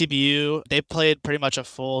 ETBU, they played pretty much a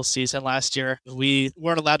full season last year. We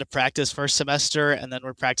weren't allowed to practice first semester, and then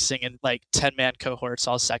we're practicing in like 10-man cohorts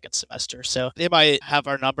all second semester. So they might have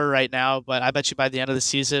our number right now, but I bet you by the end of the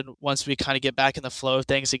season, once we kind of get back in the flow of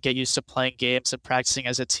things and get used to playing games and practicing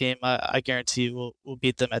as a team, I guarantee you we'll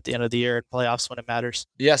beat them at the end of the year in playoffs when it matters.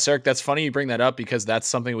 Yeah, Sirk, that's funny you bring that up because that's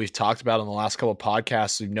something we've talked about in the last couple of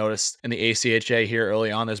podcasts. We've noticed in the ACHA here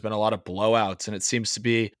early on, there's been a lot of blowouts, and it seems to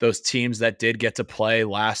be those teams that did get to play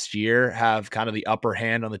last year have kind of the upper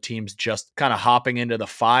hand on the teams just kind of hopping into the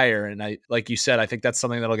fire. And I, like you said, I think that's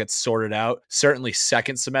something that'll get sorted out certainly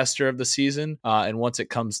second semester of the season. And once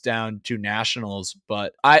it comes down to nationals,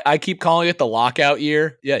 but I keep calling it the lockout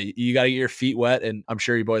year. Yeah. You got to get your feet wet, and I'm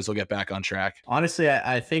sure you boys will get back on track. Honestly,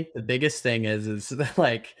 I think the biggest thing is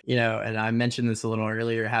like, and I mentioned this a little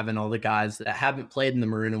earlier, having all the guys that haven't played in the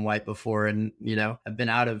maroon and white before and, have been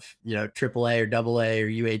out of, AAA or AA or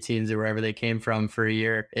U18s or wherever they came from for a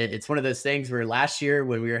year. It's one of those things where last year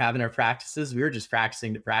when we were having our practices, we were just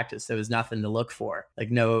practicing to practice. There was nothing to look for,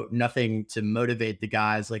 like nothing to motivate the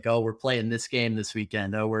guys. Like, oh, we're playing this game this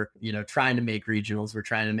weekend. Oh, we're, trying to make regionals. We're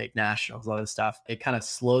trying to make nationals, all this stuff. It kind of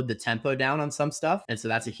slowed the tempo down on some stuff. And so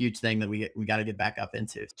that's a huge thing that we got to get back up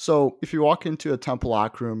into. So if you walk into a Temple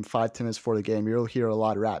locker room 5 minutes before the game, you'll hear a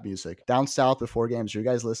lot of rap music. Down south before games, do you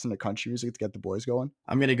guys listen to country music to get the boys going?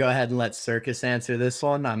 I'm going to go ahead and let Sirkis answer this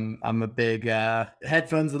one. I'm a big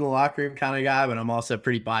headphones in the locker room kind of guy, but I'm also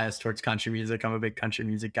pretty biased towards country music. I'm a big country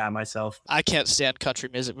music guy myself. I can't stand country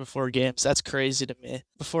music before games. That's crazy to me.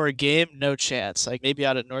 Before a game, no chance. Like maybe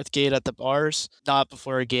out at Northgate at the bars, not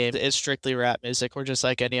before a game. It's strictly rap music. We're just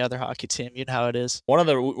like any other hockey team. You know how it is. One of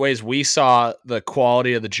the ways we saw the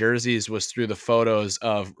quality of the jerseys was through the photos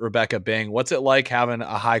of Rebecca Bing. What's it like having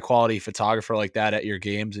a high quality photographer like that at your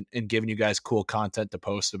games and giving you guys cool content to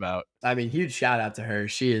post about? I mean, huge shout out to her.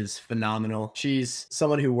 She is phenomenal. She's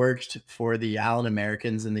someone who worked for the Allen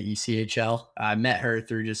Americans in the ECHL. I met her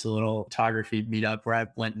through just a little photography meetup where I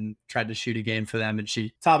went and tried to shoot a game for them, and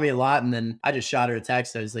she taught me a lot. And then I just shot her a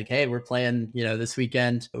text. I was like, hey, we're playing, this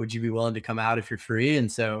weekend. Would you be willing to come out if you're free?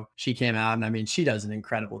 And so she came out, and I mean, she does an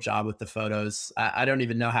incredible job with the photos. I don't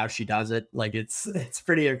even know how she does it. Like it's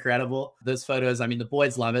pretty incredible. Those photos, I mean, the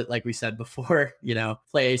boys love it. Like we said before,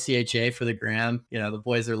 play ACHA for the gram. The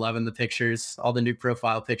boys are loving the pictures, all the new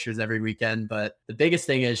profile pictures every weekend. But the biggest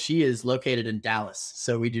thing is she is located in Dallas.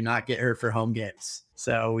 So we do not get her for home games.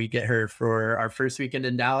 So we get her for our first weekend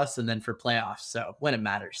in Dallas and then for playoffs. So when it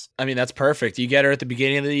matters. I mean, that's perfect. You get her at the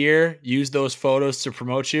beginning of the year, use those photos to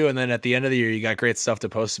promote you. And then at the end of the year, you got great stuff to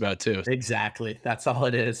post about too. Exactly. That's all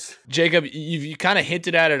it is. Jacob, you kind of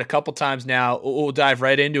hinted at it a couple times now. We'll dive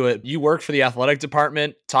right into it. You work for the athletic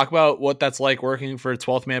department. Talk about what that's like working for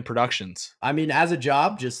 12th Man Productions. I mean, as a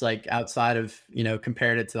job, just like outside of,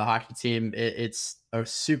 compared it to the hockey team, it's a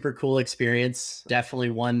super cool experience.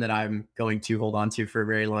 Definitely one that I'm going to hold on to for a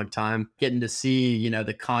very long time. Getting to see,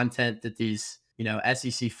 the content that these,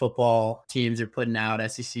 SEC football teams are putting out,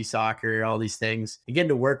 SEC soccer, all these things. And getting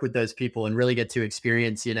to work with those people and really get to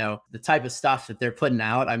experience, the type of stuff that they're putting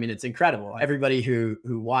out. I mean, it's incredible. Everybody who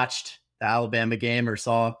watched the Alabama game or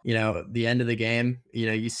saw, the end of the game,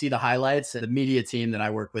 you see the highlights. The media team that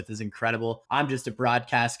I work with is incredible. I'm just a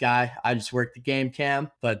broadcast guy. I just work the game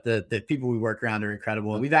cam, but the people we work around are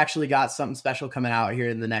incredible. We've actually got something special coming out here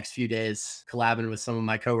in the next few days, collabing with some of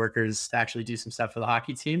my coworkers to actually do some stuff for the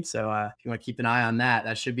hockey team. So if you want to keep an eye on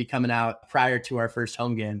that should be coming out prior to our first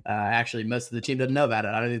home game. Actually, most of the team doesn't know about it.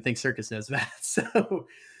 I don't even think Sirkis knows about it. So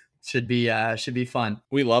should be fun.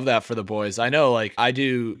 We love that for the boys. I know, like, I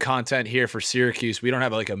do content here for Syracuse. We don't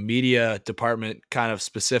have like a media department kind of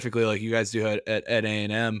specifically like you guys do at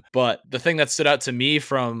A&M. But the thing that stood out to me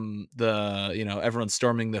from the, everyone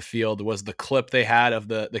storming the field was the clip they had of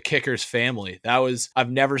the kicker's family.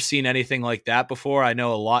 I've never seen anything like that before. I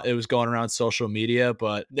know it was going around social media,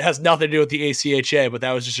 but it has nothing to do with the ACHA, but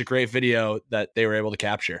that was just a great video that they were able to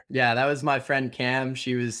capture. Yeah, that was my friend Cam.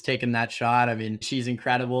 She was taking that shot. I mean, she's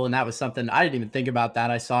incredible. And that was something I didn't even think about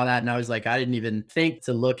that. I saw that and I was like, I didn't even think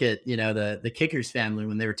to look at, the kicker's family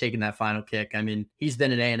when they were taking that final kick. I mean, he's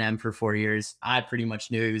been at A&M for 4 years. I pretty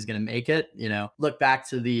much knew he was going to make it. Look back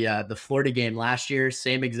to the Florida game last year,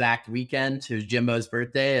 same exact weekend. It was Jimbo's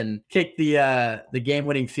birthday and kicked the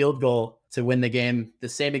game-winning field goal to win the game, the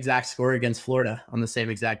same exact score against Florida on the same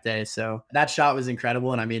exact day. So that shot was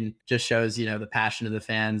incredible. And I mean, just shows, the passion of the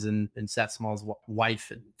fans and Seth Small's wife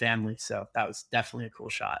and family. So that was definitely a cool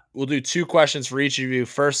shot. We'll do 2 questions for each of you.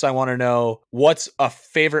 First, I want to know what's a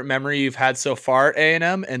favorite memory you've had so far at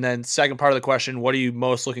A&M? And then second part of the question, what are you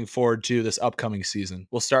most looking forward to this upcoming season?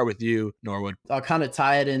 We'll start with you, Norwood. I'll kind of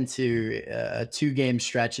tie it into a 2-game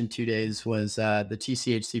stretch in 2 days was the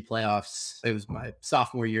TCHC playoffs. It was my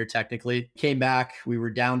sophomore year, technically. Came back. We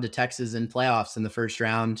were down to Texas in playoffs in the first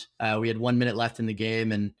round. We had 1 minute left in the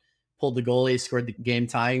game and pulled the goalie, scored the game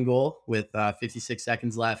tying goal with 56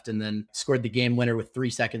 seconds left, and then scored the game winner with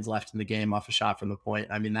 3 seconds left in the game off a shot from the point.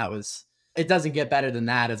 I mean, it doesn't get better than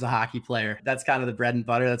that as a hockey player. That's kind of the bread and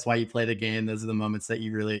butter. That's why you play the game. Those are the moments that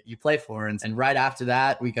you play for. And right after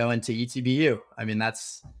that, we go into ETBU. I mean,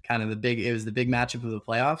 that's kind of it was the big matchup of the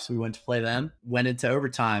playoffs. We went to play them, went into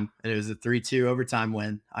overtime, and it was a 3-2 overtime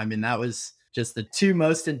win. I mean, that was just the 2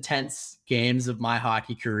 most intense games of my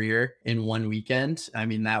hockey career in one weekend. I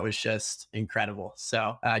mean, that was just incredible.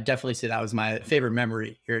 So I definitely say that was my favorite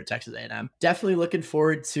memory here at Texas A&M. Definitely looking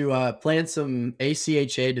forward to playing some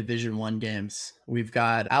ACHA Division I games. We've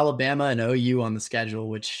got Alabama and OU on the schedule,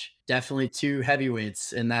 which definitely 2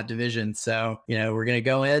 heavyweights in that division. So, we're going to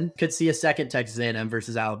go in. Could see a second Texas A&M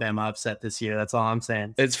versus Alabama upset this year. That's all I'm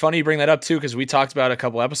saying. It's funny you bring that up too, because we talked about it a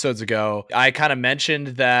couple episodes ago. I kind of mentioned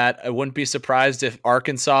that I wouldn't be surprised if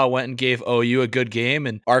Arkansas went and gave OU a good game.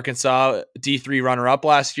 And Arkansas, D3 runner-up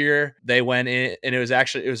last year, they went in, and it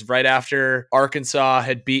was right after Arkansas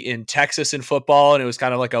had beaten Texas in football, and it was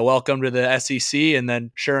kind of like a welcome to the SEC. And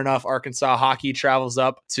then sure enough, Arkansas hockey travels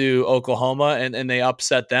up to Oklahoma, and they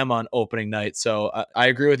upset them on opening night. So I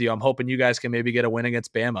agree with you. I'm hoping you guys can maybe get a win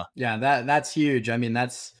against Bama. Yeah, that's huge. I mean,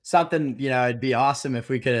 that's something, it'd be awesome if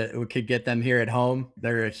we could get them here at home.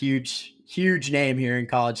 They're a huge name here in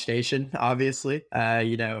College Station, obviously.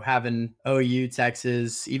 Having OU,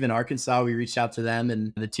 Texas, even Arkansas, we reached out to them,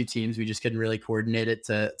 and the 2 teams, we just couldn't really coordinate it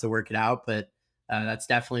to work it out. But that's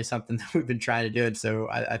definitely something that we've been trying to do. And so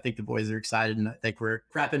I think the boys are excited, and I think we're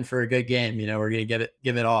prepping for a good game. We're going to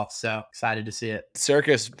give it all. So excited to see it.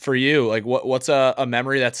 Sirkis, for you, like what's a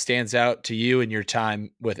memory that stands out to you in your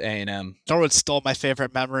time with A&M? Norwood stole my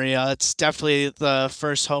favorite memory. It's definitely the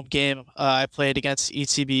first home game I played against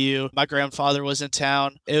ETBU. My grandfather was in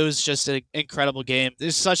town. It was just an incredible game. It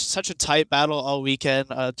was such a tight battle all weekend.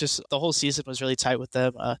 Just the whole season was really tight with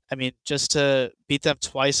them. I mean, just to beat them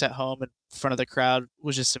twice at home and front of the crowd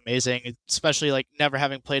was just amazing, especially like never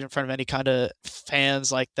having played in front of any kind of fans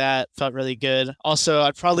like that. Felt really good. Also,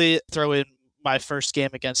 I'd probably throw in my first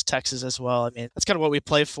game against Texas as well. I mean, that's kind of what we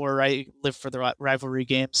play for, right? Live for the rivalry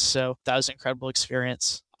games. So that was an incredible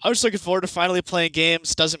experience. I'm just looking forward to finally playing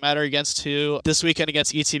games. Doesn't matter against who. This weekend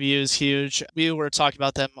against ETBU is huge. We were talking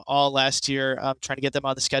about them all last year, trying to get them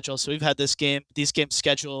on the schedule. So we've had these games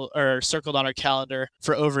scheduled or circled on our calendar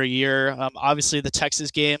for over a year. Obviously, the Texas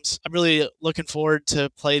games. I'm really looking forward to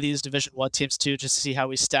play these Division I teams too, just to see how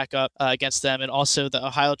we stack up against them. And also the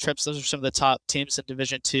Ohio trips. Those are some of the top teams in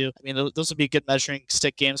Division II. I mean, those would be good measuring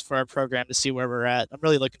stick games for our program to see where we're at. I'm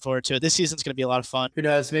really looking forward to it. This season's going to be a lot of fun. Who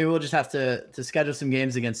knows? Maybe we'll just have to schedule some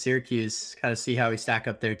games against against Syracuse, kind of see how we stack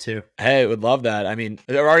up there too. Hey, would love that. I mean,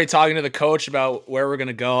 they're already talking to the coach about where we're going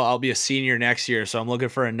to go. I'll be a senior next year, so I'm looking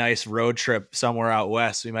for a nice road trip somewhere out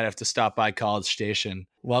west. We might have to stop by College Station.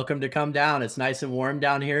 Welcome to come down. It's nice and warm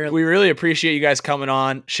down here. We really appreciate you guys coming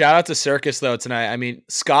on. Shout out to Sirkis, though, tonight. I mean,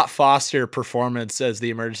 Scott Foster performance as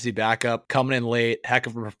the emergency backup, coming in late. Heck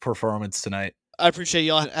of a performance tonight. I appreciate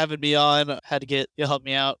y'all having me on. Had to get you help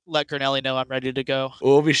me out. Let Grinelli know I'm ready to go.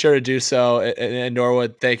 We'll be sure to do so. And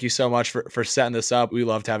Norwood, thank you so much for setting this up. We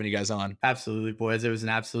loved having you guys on. Absolutely, boys. It was an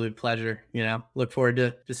absolute pleasure. Look forward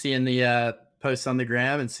to seeing the posts on the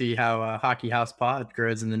gram and see how Hockey House Pod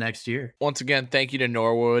grows in the next year. Once again, thank you to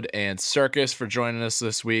Norwood and Sirkis for joining us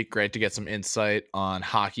this week. Great to get some insight on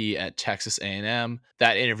hockey at Texas A&M.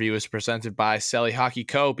 That interview was presented by Selly Hockey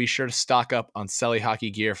Co. Be sure to stock up on Selly Hockey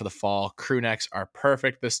gear for the fall. Crew necks are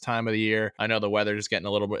perfect this time of the year. I know the weather is getting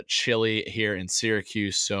a little bit chilly here in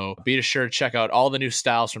Syracuse, so be sure to check out all the new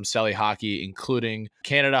styles from Selly Hockey, including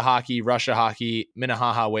Canada Hockey, Russia Hockey,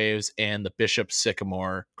 Minnehaha Waves, and the Bishop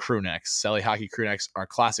Sycamore crew necks. Selly Hockey crew necks are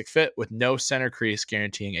classic fit with no center crease,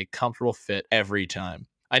 guaranteeing a comfortable fit every time.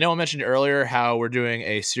 I know I mentioned earlier how we're doing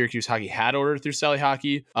a Syracuse hockey hat order through Selly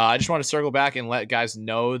Hockey. I just want to circle back and let guys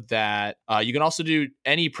know that you can also do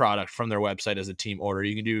any product from their website as a team order.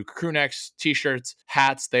 You can do crew necks, t-shirts,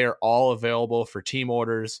 hats. They are all available for team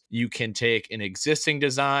orders. You can take an existing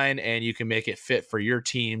design and you can make it fit for your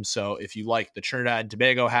team. So if you like the Trinidad and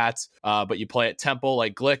Tobago hats, but you play at Temple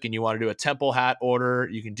like Glick and you want to do a Temple hat order,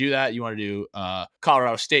 you can do that. You want to do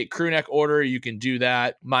Colorado State crew neck order, you can do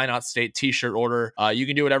that. Minot State t-shirt order. You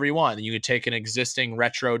can do whatever you want. You can take an existing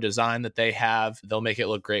retro design that they have. They'll make it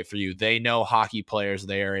look great for you. They know hockey players.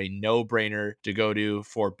 They are a no-brainer to go to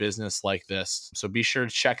for business like this. So be sure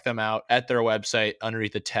to check them out at their website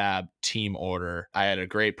underneath the tab Team Order. I had a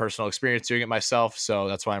great personal experience doing it myself, so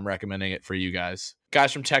that's why I'm recommending it for you guys.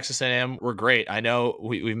 Guys from Texas A&M were great. I know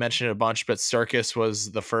we mentioned it a bunch, but Sirkis was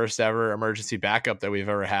the first ever emergency backup that we've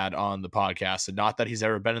ever had on the podcast. And not that he's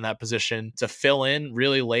ever been in that position to fill in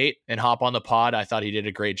really late and hop on the pod. I thought he did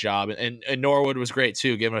a great job. And Norwood was great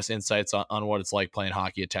too, giving us insights on what it's like playing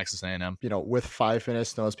hockey at Texas A&M. With 5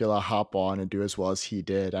 minutes, no one's be able to hop on and do as well as he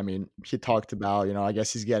did. I mean, he talked about, I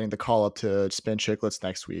guess he's getting the call up to Spin Chicklets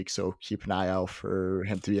next week. So keep an eye out for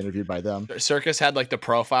him to be interviewed by them. Sirkis had like the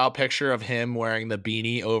profile picture of him wearing the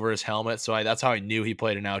beanie over his helmet, so that's how I knew he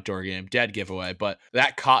played an outdoor game. Dead giveaway. But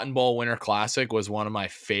that Cotton Bowl Winter Classic was one of my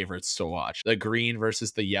favorites to watch. The green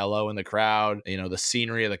versus the yellow in the crowd, the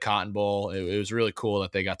scenery of the Cotton Bowl. It was really cool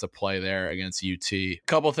that they got to play there against UT. A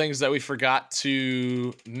couple things that we forgot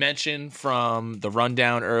to mention from the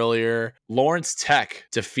rundown earlier. Lawrence Tech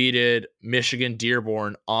defeated Michigan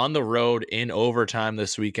Dearborn on the road in overtime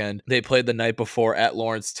this weekend. They played the night before at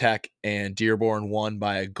Lawrence Tech, and Dearborn won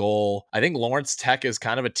by a goal. I think Lawrence Tech is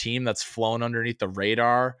kind of a team that's flown underneath the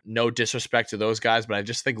radar. No disrespect to those guys, but I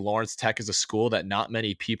just think Lawrence Tech is a school that not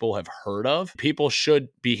many people have heard of. People should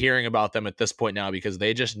be hearing about them at this point now because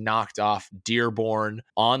they just knocked off Dearborn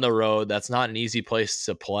on the road. That's not an easy place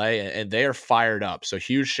to play, and they are fired up. So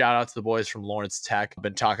huge shout out to the boys from Lawrence Tech. I've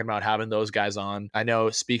been talking about having those guys on. I know,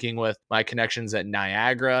 speaking with my connections at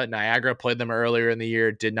Niagara played them earlier in the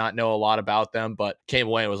year, did not know a lot about them, but came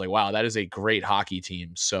away and was like, wow, that is a great hockey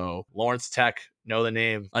team. So Lawrence Tech, know the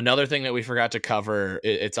name. Another thing that we forgot to cover,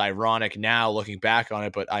 it's ironic now looking back on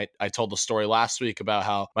it, but I told the story last week about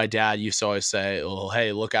how my dad used to always say, well,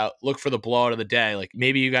 hey, look for the blowout of the day. Like,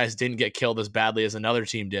 maybe you guys didn't get killed as badly as another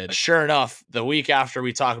team did. Sure enough, the week after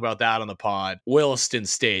we talk about that on the pod, Williston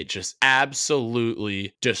State just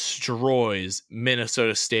absolutely destroys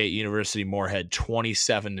Minnesota State University Moorhead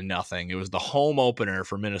 27-0. It was the home opener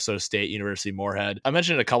for Minnesota State University Moorhead. I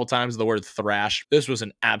mentioned a couple times the word thrash. This was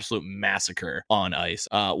an absolute massacre on ice.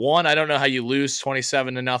 One, I don't know how you lose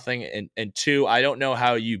 27-0, and two, I don't know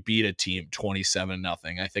how you beat a team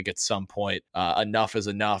 27-0. I think at some point enough is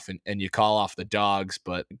enough, and you call off the dogs.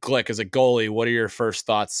 But Glick, as a goalie, what are your first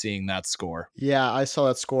thoughts seeing that score? Yeah, I saw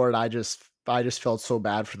that score and I just felt so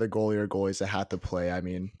bad for the goalie or goalies that had to play. I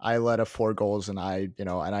mean, I let up 4 goals and I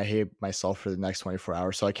hate myself for the next 24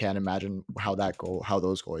 hours. So I can't imagine how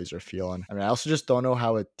those goalies are feeling. I mean, I also just don't know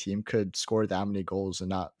how a team could score that many goals and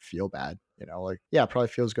not feel bad. It probably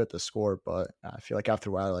feels good to score, but I feel like after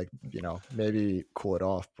a while, maybe cool it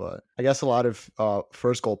off. But I guess a lot of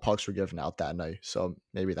first goal pucks were given out that night. So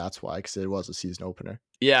maybe that's why, because it was a season opener.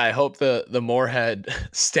 Yeah, I hope the Moorhead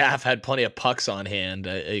staff had plenty of pucks on hand.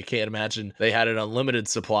 I can't imagine they had an unlimited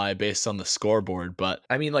supply based on the scoreboard. But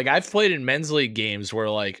I mean, I've played in men's league games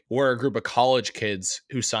where we're a group of college kids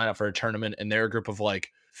who sign up for a tournament and they're a group of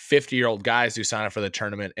 50-year-old guys who sign up for the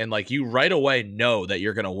tournament, and like you right away know that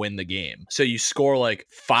you're going to win the game. So you score like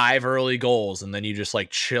 5 early goals and then you just like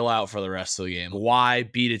chill out for the rest of the game. Why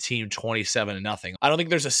beat a team 27-0? I don't think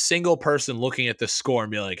there's a single person looking at the score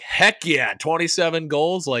and be like, heck yeah, 27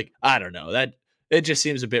 goals. Like, I don't know, that it just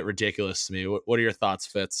seems a bit ridiculous to me. What are your thoughts,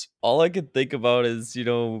 Fitz? All I could think about is,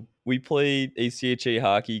 we play ACHA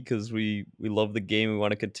hockey because we love the game. We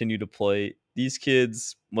want to continue to play. These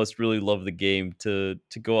kids must really love the game to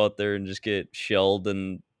go out there and just get shelled,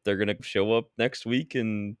 and they're going to show up next week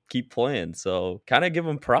and keep playing. So kind of give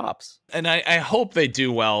them props. And I hope they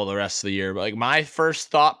do well the rest of the year. But like my first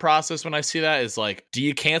thought process when I see that is like, do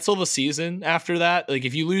you cancel the season after that? Like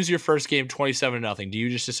if you lose your first game 27-0, do you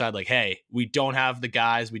just decide like, hey, we don't have the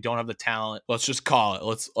guys, we don't have the talent, let's just call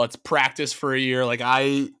it. Let's practice for a year. Like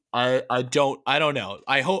I don't know.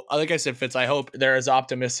 I hope, like I said, Fitz, I hope they're as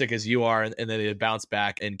optimistic as you are and that they bounce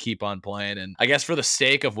back and keep on playing. And I guess for the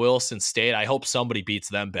sake of Wilson State, I hope somebody beats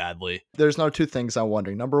them badly. There's now 2 things I'm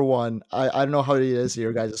wondering. Number one, I don't know how it is at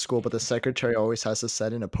your guys' school, but the secretary always has to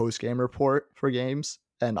send in a post-game report for games.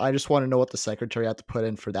 And I just want to know what the secretary had to put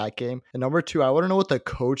in for that game. And number 2, I want to know what the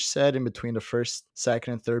coach said in between the first,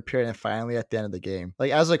 second, and third period and finally at the end of the game.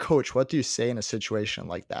 Like, as a coach, what do you say in a situation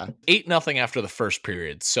like that? 8-0 after the first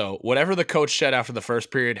period. So whatever the coach said after the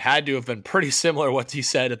first period had to have been pretty similar to what he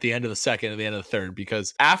said at the end of the second and the end of the third.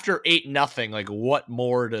 Because after 8-0, like what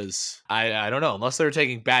more does, I don't know, unless they were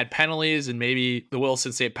taking bad penalties and maybe the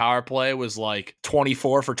Wilson State power play was like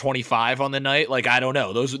 24 for 25 on the night. Like, I don't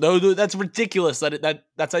know. Those that's ridiculous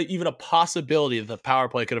that's even a possibility that the power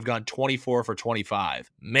play could have gone 24 for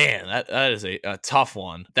 25. Man, that is a tough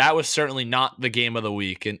one. That was certainly not the game of the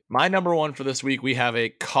week. And my number one for this week, we have a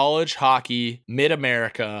college hockey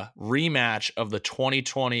Mid-America rematch of the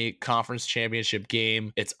 2020 Conference Championship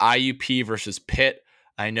game. It's IUP versus Pitt.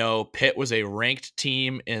 I know Pitt was a ranked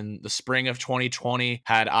team in the spring of 2020,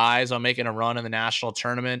 had eyes on making a run in the national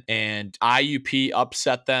tournament, and IUP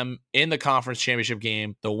upset them in the conference championship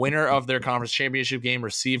game. The winner of their conference championship game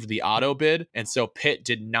received the auto bid, and so Pitt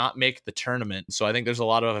did not make the tournament. So I think there's a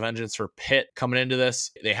lot of vengeance for Pitt coming into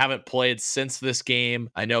this. They haven't played since this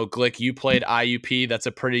game. I know, Glick, you played IUP. That's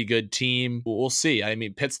a pretty good team. We'll see. I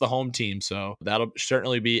mean, Pitt's the home team, so that'll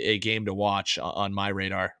certainly be a game to watch on my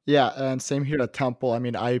radar. Yeah, and same here at Temple. I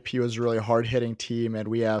mean, IUP was a really hard-hitting team, and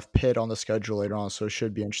we have Pitt on the schedule later on, so it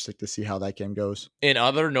should be interesting to see how that game goes. In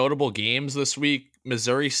other notable games this week,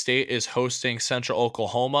 Missouri State is hosting Central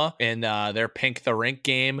Oklahoma in their Pink the Rink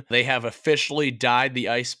game. They have officially dyed the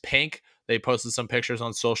ice pink. They posted some pictures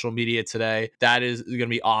on social media today. That is going to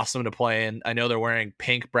be awesome to play in. I know they're wearing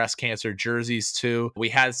pink breast cancer jerseys too. We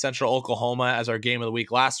had Central Oklahoma as our game of the week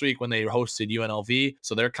last week when they hosted UNLV.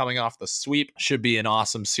 So they're coming off the sweep. Should be an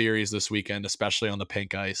awesome series this weekend, especially on the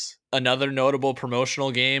pink ice. Another notable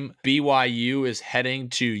promotional game, BYU is heading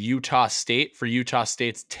to Utah State for Utah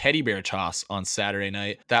State's Teddy Bear Toss on Saturday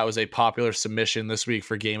night. That was a popular submission this week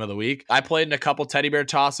for Game of the Week. I played in a couple Teddy Bear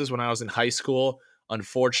Tosses when I was in high school.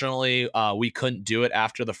 Unfortunately, we couldn't do it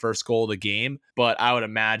after the first goal of the game, but I would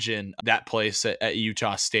imagine that place at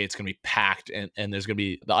Utah State is going to be packed and there's going to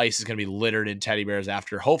be, the ice is going to be littered in teddy bears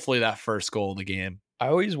after hopefully that first goal of the game. I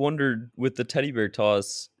always wondered with the teddy bear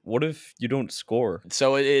toss, what if you don't score?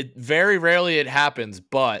 So it very rarely it happens,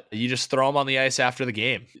 but you just throw them on the ice after the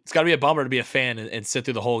game. It's got to be a bummer to be a fan and sit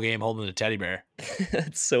through the whole game holding a teddy bear.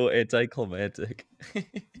 That's so anticlimactic.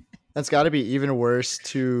 It's got to be even worse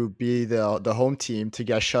to be the home team to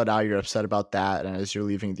get shut out. You're upset about that, and as you're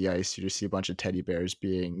leaving the ice, you just see a bunch of teddy bears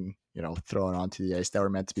being, thrown onto the ice that were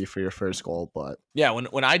meant to be for your first goal. But yeah,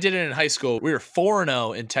 when I did it in high school, we were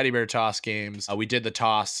 4-0 in teddy bear toss games. We did the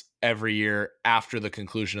toss every year after the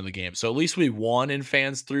conclusion of the game. So at least we won and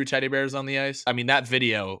fans threw teddy bears on the ice. I mean, that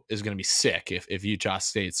video is going to be sick if Utah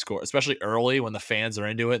State score, especially early when the fans are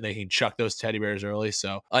into it and they can chuck those teddy bears early.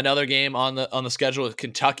 So another game on the schedule is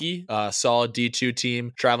Kentucky, solid D2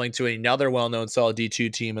 team, traveling to another well-known solid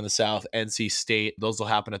D2 team in the South, NC State. Those will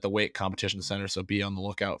happen at the Wake Competition Center, so be on the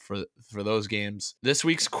lookout for those games. This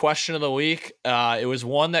week's question of the week, it was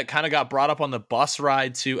one that kind of got brought up on the bus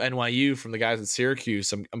ride to NYU from the guys in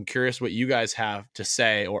Syracuse. I'm curious what you guys have to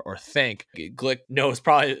say or think. Glick knows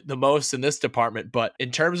probably the most in this department, but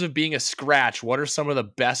in terms of being a scratch, what are some of the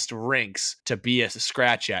best rinks to be a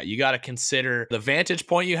scratch at? You got to consider the vantage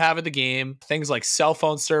point you have at the game, things like cell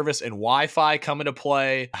phone service and Wi-Fi come into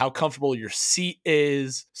play, how comfortable your seat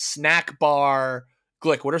is, snack bar,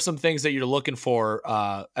 Glick, what are some things that you're looking for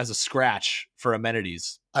as a scratch for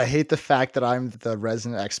amenities? I hate the fact that I'm the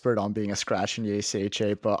resident expert on being a scratch in the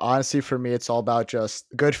ACHA, but honestly, for me, it's all about just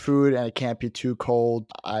good food and it can't be too cold.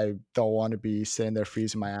 I don't want to be sitting there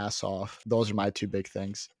freezing my ass off. Those are my two big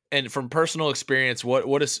things. And from personal experience,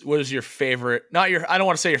 what is your favorite? Not your. I don't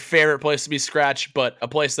want to say your favorite place to be scratch, but a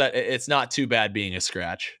place that it's not too bad being a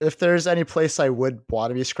scratch. If there's any place I would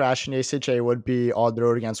want to be scratched in ACHA, it would be on the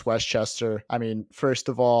road against Westchester. I mean, first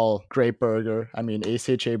of all, great burger. I mean,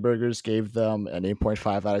 ACHA burgers gave them an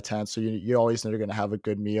 8.5 out of 10. So you always know you're going to have a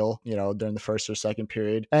good meal, during the first or second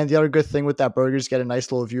period. And the other good thing with that burger is get a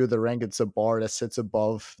nice little view of the rink. It's a bar that sits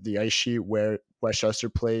above the ice sheet where Westchester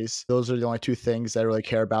plays. Those are the only two things I really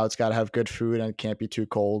care about. It's got to have good food and it can't be too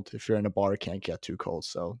cold. If you're in a bar, it can't get too cold.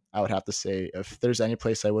 So I would have to say if there's any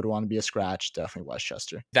place I would want to be a scratch, definitely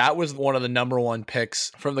Westchester. That was one of the number one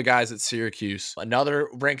picks from the guys at Syracuse. Another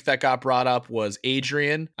rink that got brought up was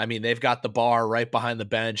Adrian. I mean, they've got the bar right behind the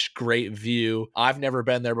bench. Great view. I've never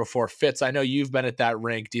been there before. Fitz, I know you've been at that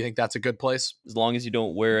rink. Do you think that's a good place? As long as you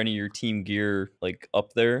don't wear any of your team gear like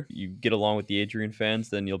up there, you get along with the Adrian fans,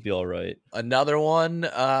 then you'll be all right. Another one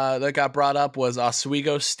that got brought up was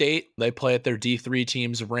Oswego State. They play at their D3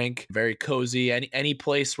 team's rink. Very cozy. Any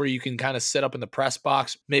place where you can kind of sit up in the press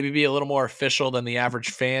box, maybe be a little more official than the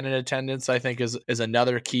average fan in attendance, I think is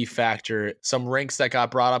another key factor. Some rinks that got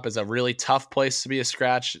brought up as a really tough place to be a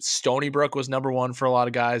scratch. Stony Brook was number one for a lot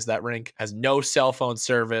of guys. That rink has no cell phone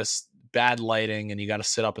service, bad lighting, and you got to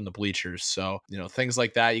sit up in the bleachers. So, things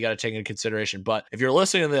like that you got to take into consideration. But if you're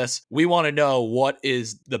listening to this, we want to know what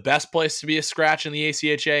is the best place to be a scratch in the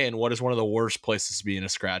ACHA and what is one of the worst places to be in a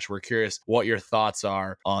scratch. We're curious what your thoughts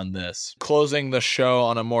are on this. Closing the show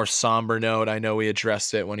on a more somber note, I know we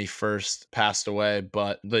addressed it when he first passed away,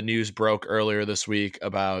 but the news broke earlier this week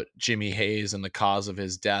about Jimmy Hayes and the cause of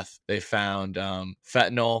his death. They found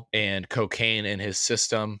fentanyl and cocaine in his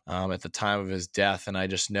system at the time of his death. And I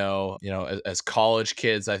just know, as college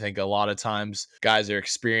kids, I think a lot of times guys are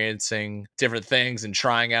experiencing different things and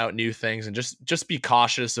trying out new things, and just be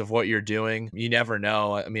cautious of what you're doing. You never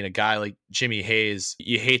know. I mean, a guy like Jimmy Hayes,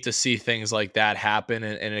 you hate to see things like that happen,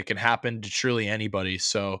 and it can happen to truly anybody.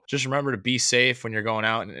 So just remember to be safe when you're going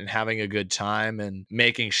out and having a good time, and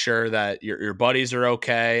making sure that your buddies are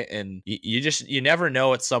okay. And you never know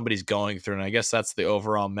what somebody's going through. And I guess that's the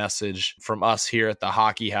overall message from us here at the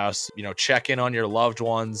Hockey House. Check in on your loved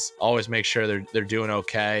ones. Always make sure they're doing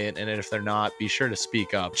okay. And if they're not, be sure to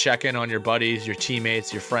speak up. Check in on your buddies, your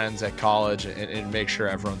teammates, your friends at college, and make sure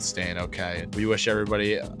everyone's staying okay. And we wish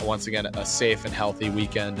everybody, once again, a safe and healthy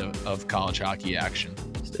weekend of college hockey action.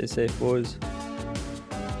 Stay safe, boys.